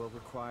ruins will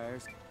require...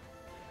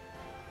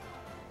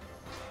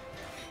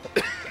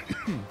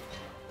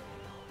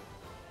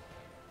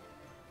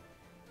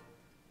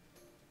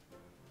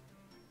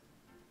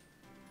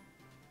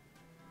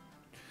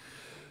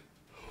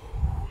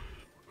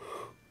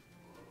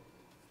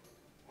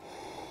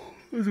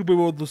 This will be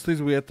one of those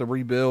things we have to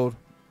rebuild.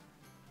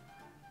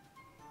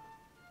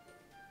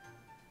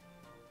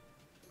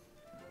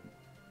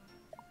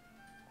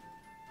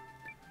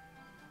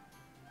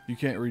 You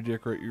can't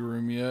redecorate your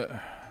room yet.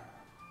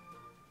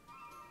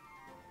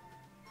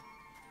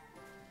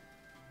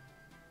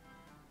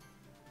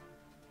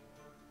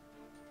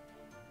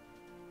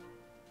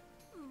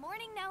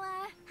 Morning,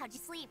 Noah. How'd you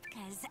sleep?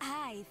 Cause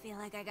I feel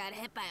like I got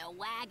hit by a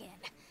wagon.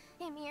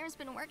 Emir's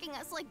been working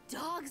us like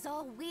dogs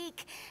all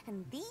week,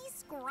 and these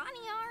scrawny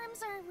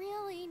arms are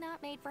really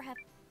not made for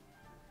heavy.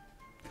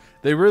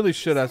 They really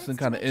should have some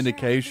kind of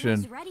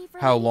indication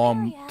how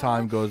long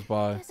time goes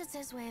by. Guess it's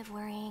his way of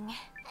worrying.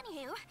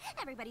 Anywho,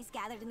 everybody's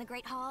gathered in the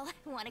Great Hall.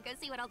 Wanna go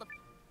see what all the...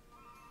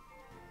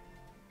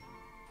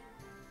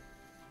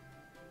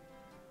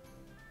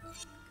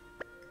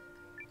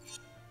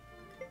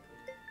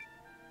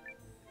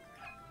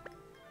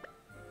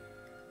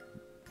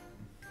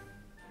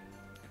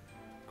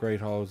 Great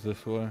Hall is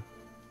this way.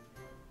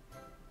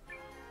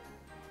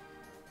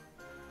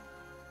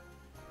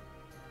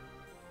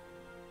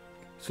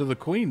 So the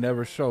queen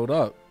never showed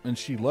up, and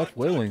she left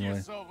willingly.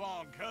 What took you so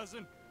long,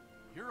 cousin?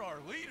 You're our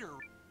leader.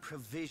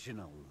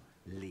 Provisional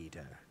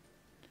leader.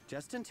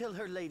 Just until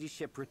her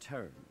ladyship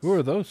returns. Who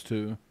are those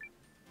 2?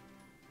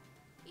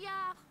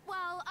 Yeah,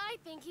 well, I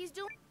think he's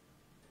doing...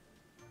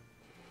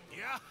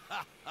 Yeah,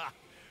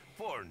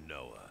 poor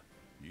Noah.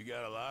 You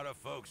got a lot of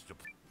folks to...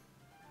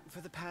 For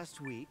the past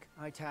week,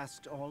 I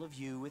tasked all of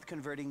you with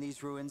converting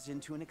these ruins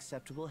into an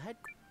acceptable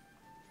headquarters.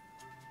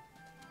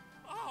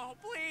 Oh,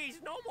 please,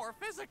 no more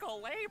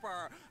physical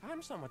labor.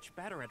 I'm so much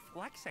better at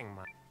flexing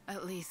my...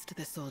 At least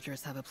the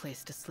soldiers have a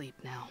place to sleep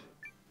now.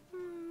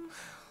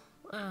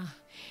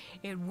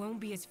 It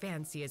won't be as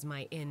fancy as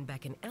my inn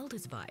back in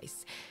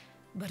Eldesweiss,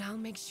 but I'll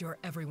make sure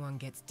everyone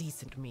gets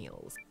decent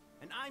meals.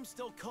 And I'm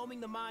still combing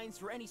the mines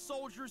for any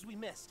soldiers we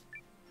missed.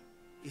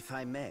 If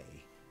I may,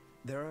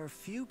 there are a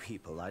few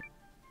people I...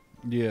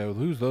 Yeah,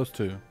 who's those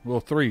 2?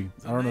 Well, 3.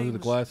 I don't know who the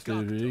glass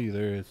dude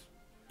either is.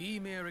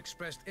 Ymir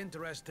expressed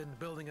interest in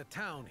building a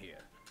town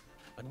here.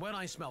 And when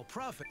I smell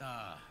profit,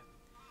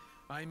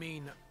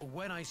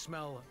 when I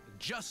smell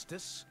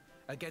justice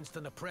against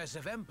an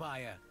oppressive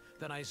empire,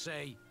 then I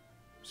say,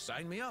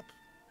 sign me up.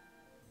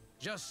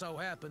 Just so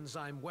happens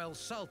I'm well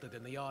salted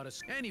in the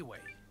artist.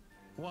 Anyway,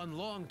 one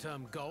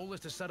long-term goal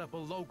is to set up a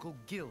local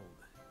guild.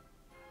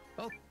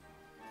 Oh.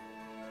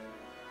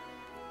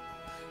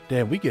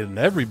 Damn, we getting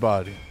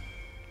everybody.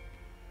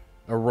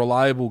 A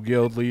reliable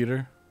guild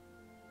leader.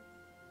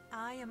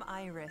 I am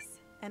Iris,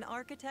 an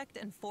architect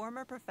and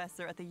former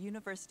professor at the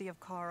University of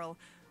Karl,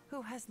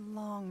 who has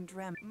long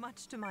dreamt.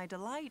 Much to my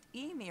delight,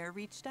 Ymir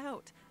reached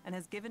out and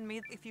has given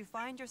me... If you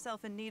find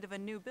yourself in need of a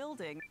new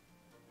building...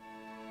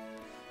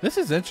 This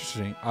is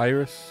interesting.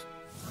 Iris.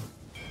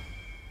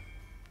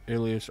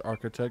 Alias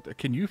architect.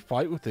 Can you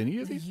fight with any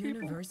of these people? The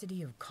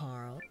University of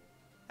Karl.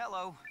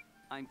 Hello,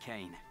 I'm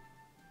Kane.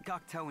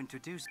 Gokto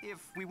introduced... If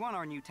we want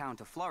our new town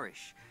to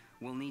flourish,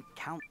 we'll need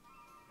count...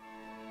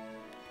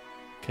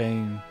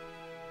 Kane.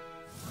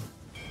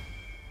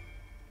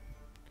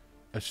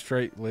 A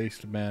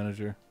straight-laced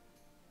manager.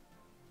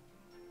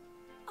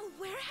 A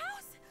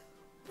warehouse?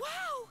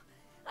 Wow!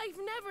 I've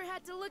never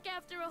had to look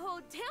after a whole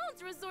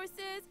town's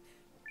resources.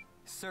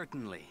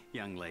 Certainly,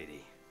 young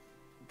lady.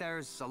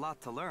 There's a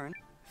lot to learn.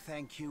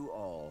 Thank you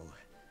all.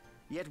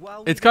 Yet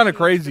while it's kind of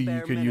crazy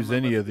you could use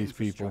any of these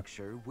people.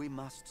 We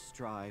must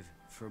strive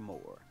for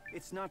more.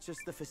 It's not just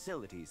the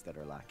facilities that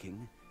are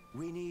lacking.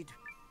 We need...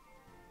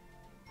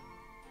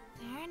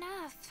 Fair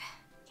enough.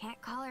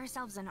 Can't call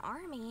ourselves an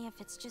army if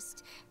it's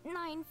just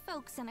 9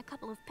 folks and a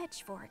couple of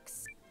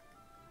pitchforks.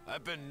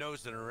 I've been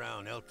nosing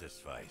around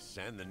Eldesweiss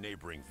and the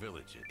neighboring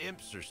villages.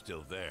 Imps are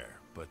still there,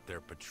 but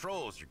their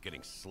patrols are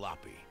getting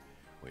sloppy.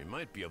 We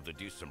might be able to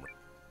do some...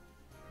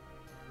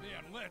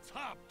 Then let's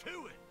hop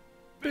to it.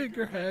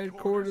 Bigger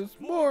headquarters,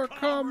 more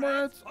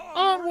comrades,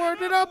 onward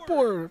and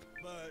upward.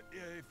 But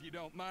if you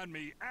don't mind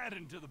me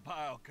adding to the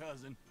pile,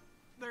 cousin,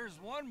 there's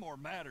one more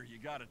matter you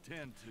gotta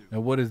tend to.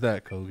 And what is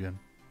that, Kogan?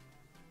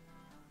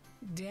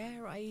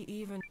 Dare I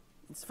even...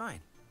 It's fine.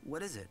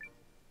 What is it?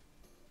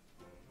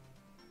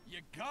 You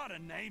gotta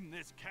name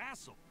this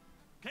castle.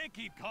 Can't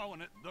keep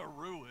calling it the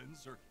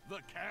ruins or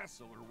the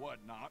castle or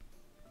whatnot.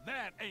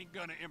 That ain't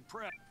gonna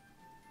impress.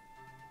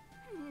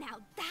 Now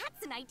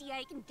that's an idea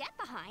I can get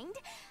behind.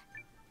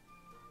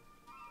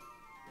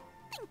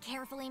 Think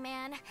carefully,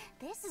 man.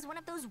 This is one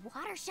of those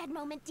watershed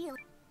moment deals.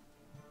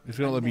 It's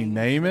gonna let me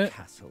name it,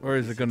 or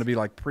is it gonna be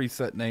like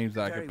preset names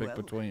that I can pick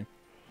between?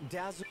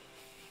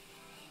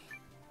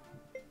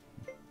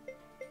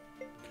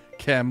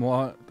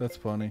 Camelot. That's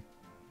funny.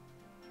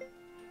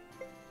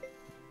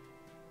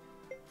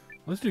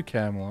 Let's do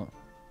Camelot.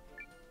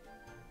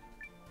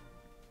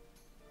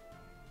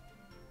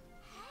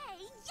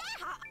 Hey,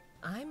 yeah!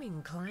 I'm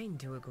inclined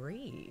to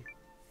agree.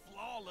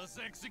 Flawless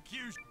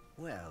execution.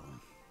 Well,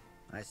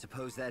 I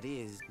suppose that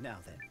is. Now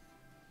then,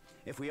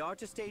 if we are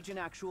to stage an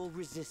actual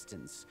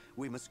resistance,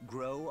 we must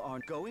grow our...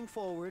 Going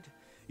forward,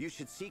 you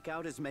should seek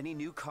out as many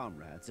new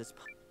comrades as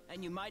possible.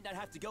 And you might not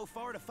have to go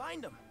far to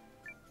find them.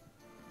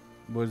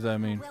 What does that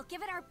mean? We'll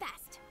give it our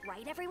best,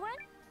 right, everyone?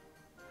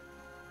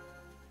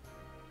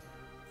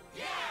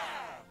 Yeah!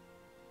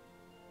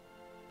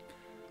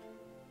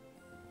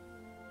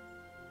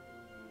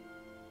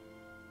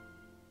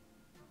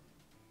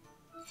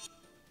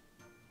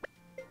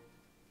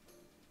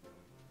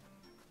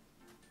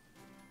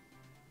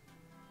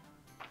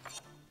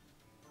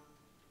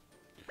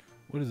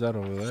 What is that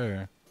over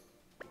there?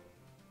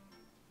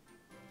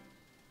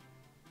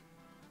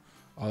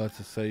 Oh, that's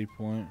a save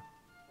point.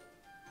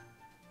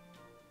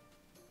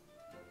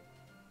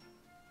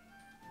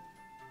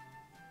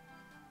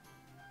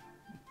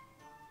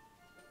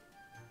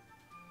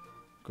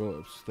 Go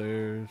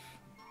upstairs.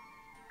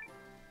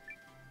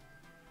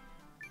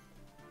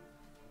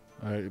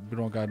 Alright, we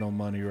don't got no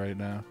money right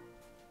now.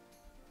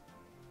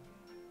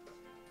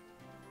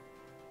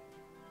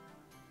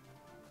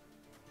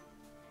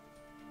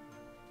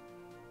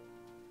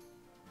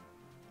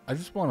 I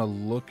just want to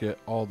look at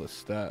all the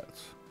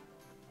stats.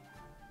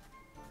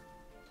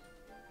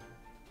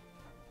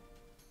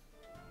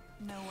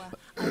 Noah,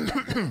 I'm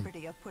at the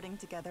liberty of putting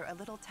together a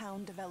little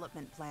town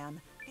development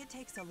plan. It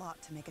takes a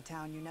lot to make a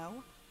town, you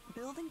know.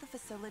 Building the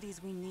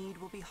facilities we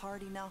need will be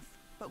hard enough,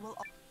 but we'll...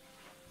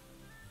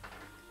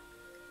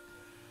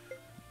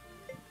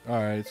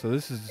 Alright, so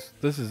this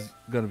is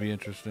going to be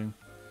interesting.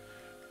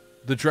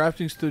 The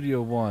Drafting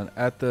Studio 1.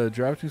 At the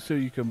Drafting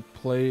Studio, you can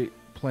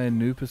plan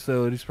new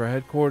facilities for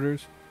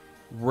headquarters,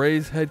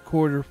 raise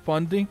headquarter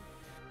funding,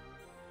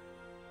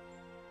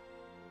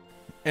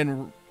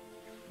 and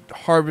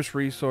harvest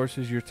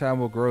resources. Your town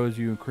will grow as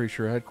you increase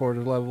your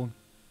headquarters level.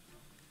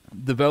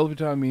 Development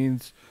time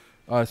means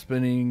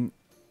spending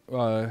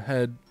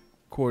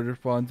headquarter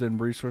funds and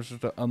resources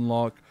to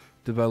unlock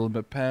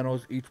development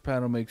panels. Each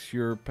panel makes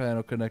your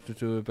panel connected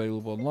to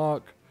available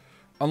unlock.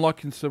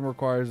 Unlocking some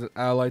requires an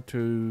ally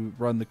to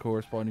run the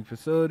corresponding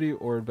facility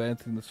or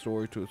advancing the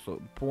story to a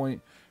certain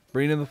point.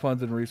 Bring in the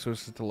funds and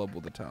resources to level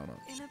the town up.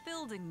 In a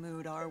building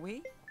mood, are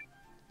we?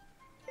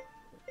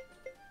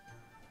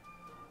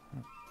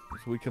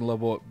 So we can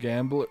level up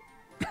Gambit.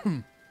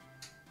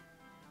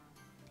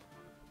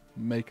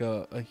 Make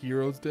a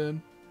hero's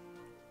den.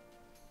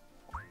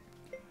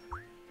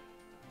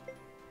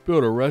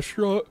 Build a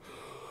restaurant.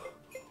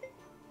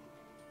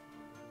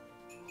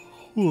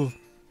 Ooh.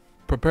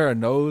 Prepare a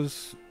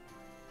nose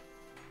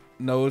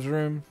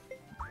room.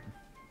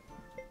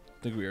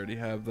 I think we already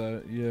have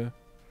that, yeah.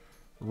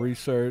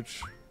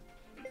 Research.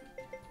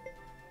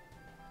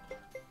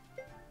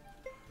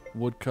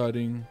 Wood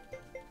cutting.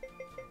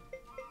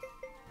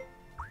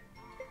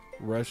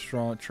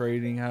 Restaurant,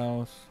 trading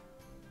house.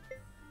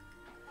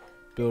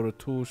 Build a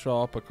tool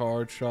shop, a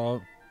card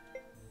shop.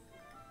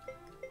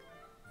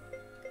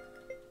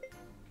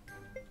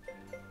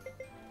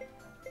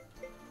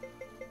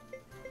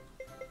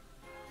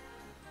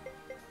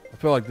 I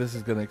feel like this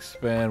is going to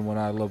expand when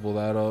I level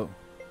that up.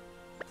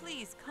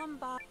 Please come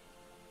by.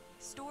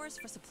 Stores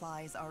for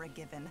supplies are a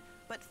given,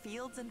 but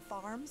fields and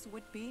farms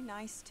would be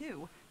nice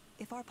too.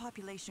 If our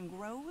population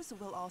grows,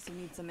 we'll also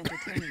need some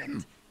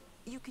entertainment.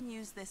 You can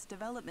use this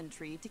development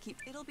tree to keep...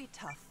 It'll be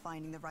tough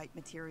finding the right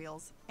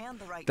materials and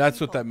the right That's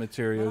people, what that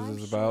materials but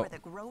is I'm about. Sure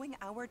that growing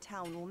our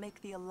town will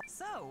make the...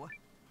 So...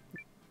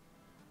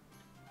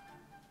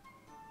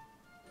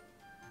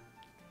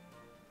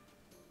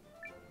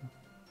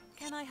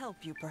 Can I help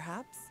you,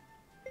 perhaps?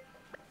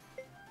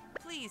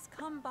 Please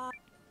come by.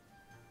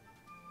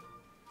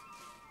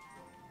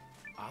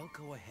 I'll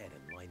go ahead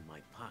and line my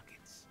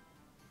pockets.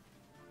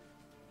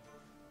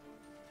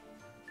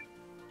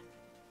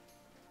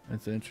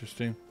 That's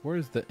interesting.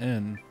 Where's the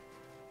inn?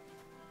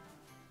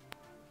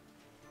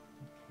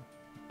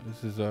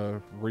 This is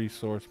a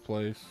resource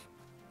place.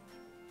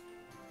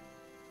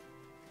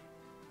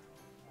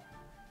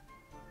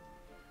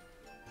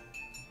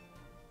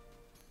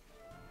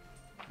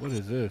 What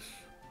is this?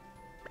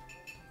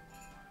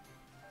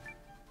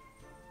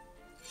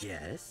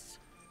 Yes?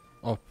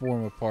 Oh,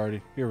 form a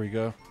party. Here we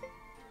go.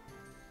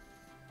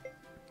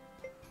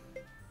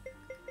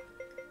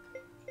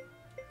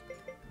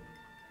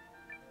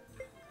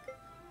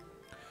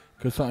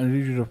 Because I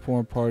need you to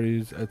form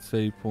parties at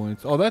save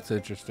points. Oh, that's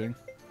interesting.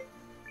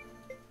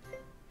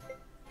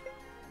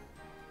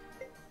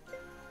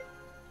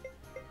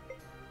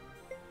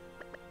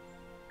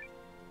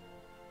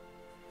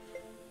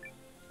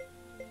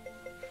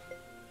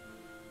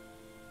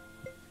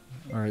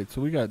 Alright,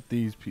 so we got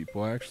these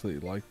people. I actually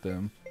like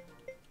them.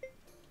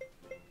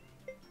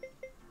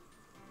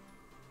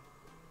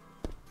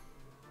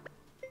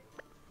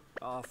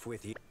 Off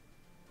with you.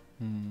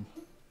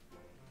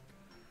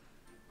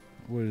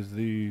 What is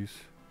these?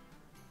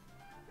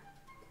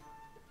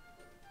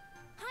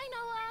 Hi,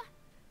 Noah.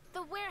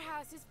 The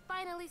warehouse is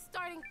finally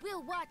starting.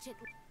 We'll watch it.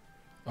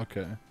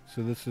 Okay,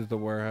 so this is the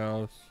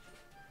warehouse.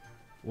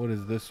 What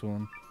is this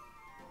one?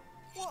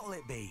 What'll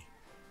it be?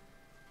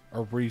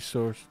 A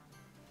resource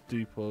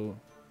depot.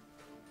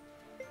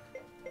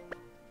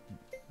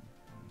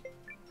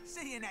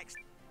 See you next.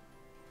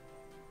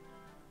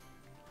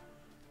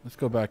 Let's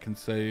go back and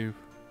save.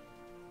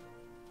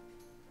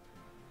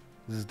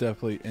 This is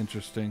definitely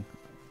interesting.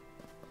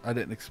 I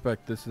didn't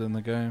expect this in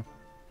the game.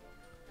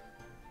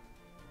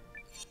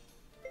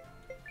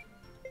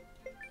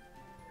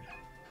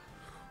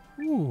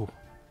 Ooh.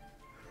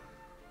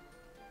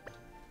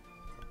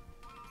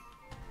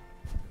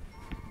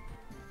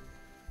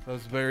 That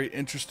was very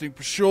interesting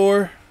for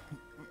sure.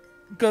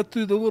 Got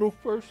through the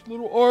first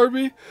little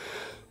army.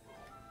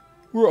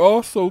 We're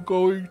also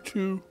going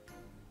to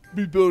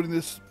be building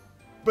this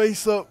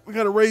base up. We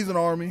got to raise an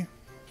army.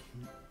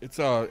 It's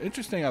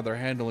interesting how they're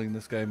handling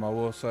this game, I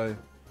will say.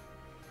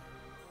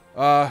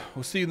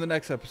 We'll see you in the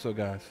next episode,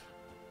 guys.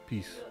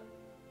 Peace.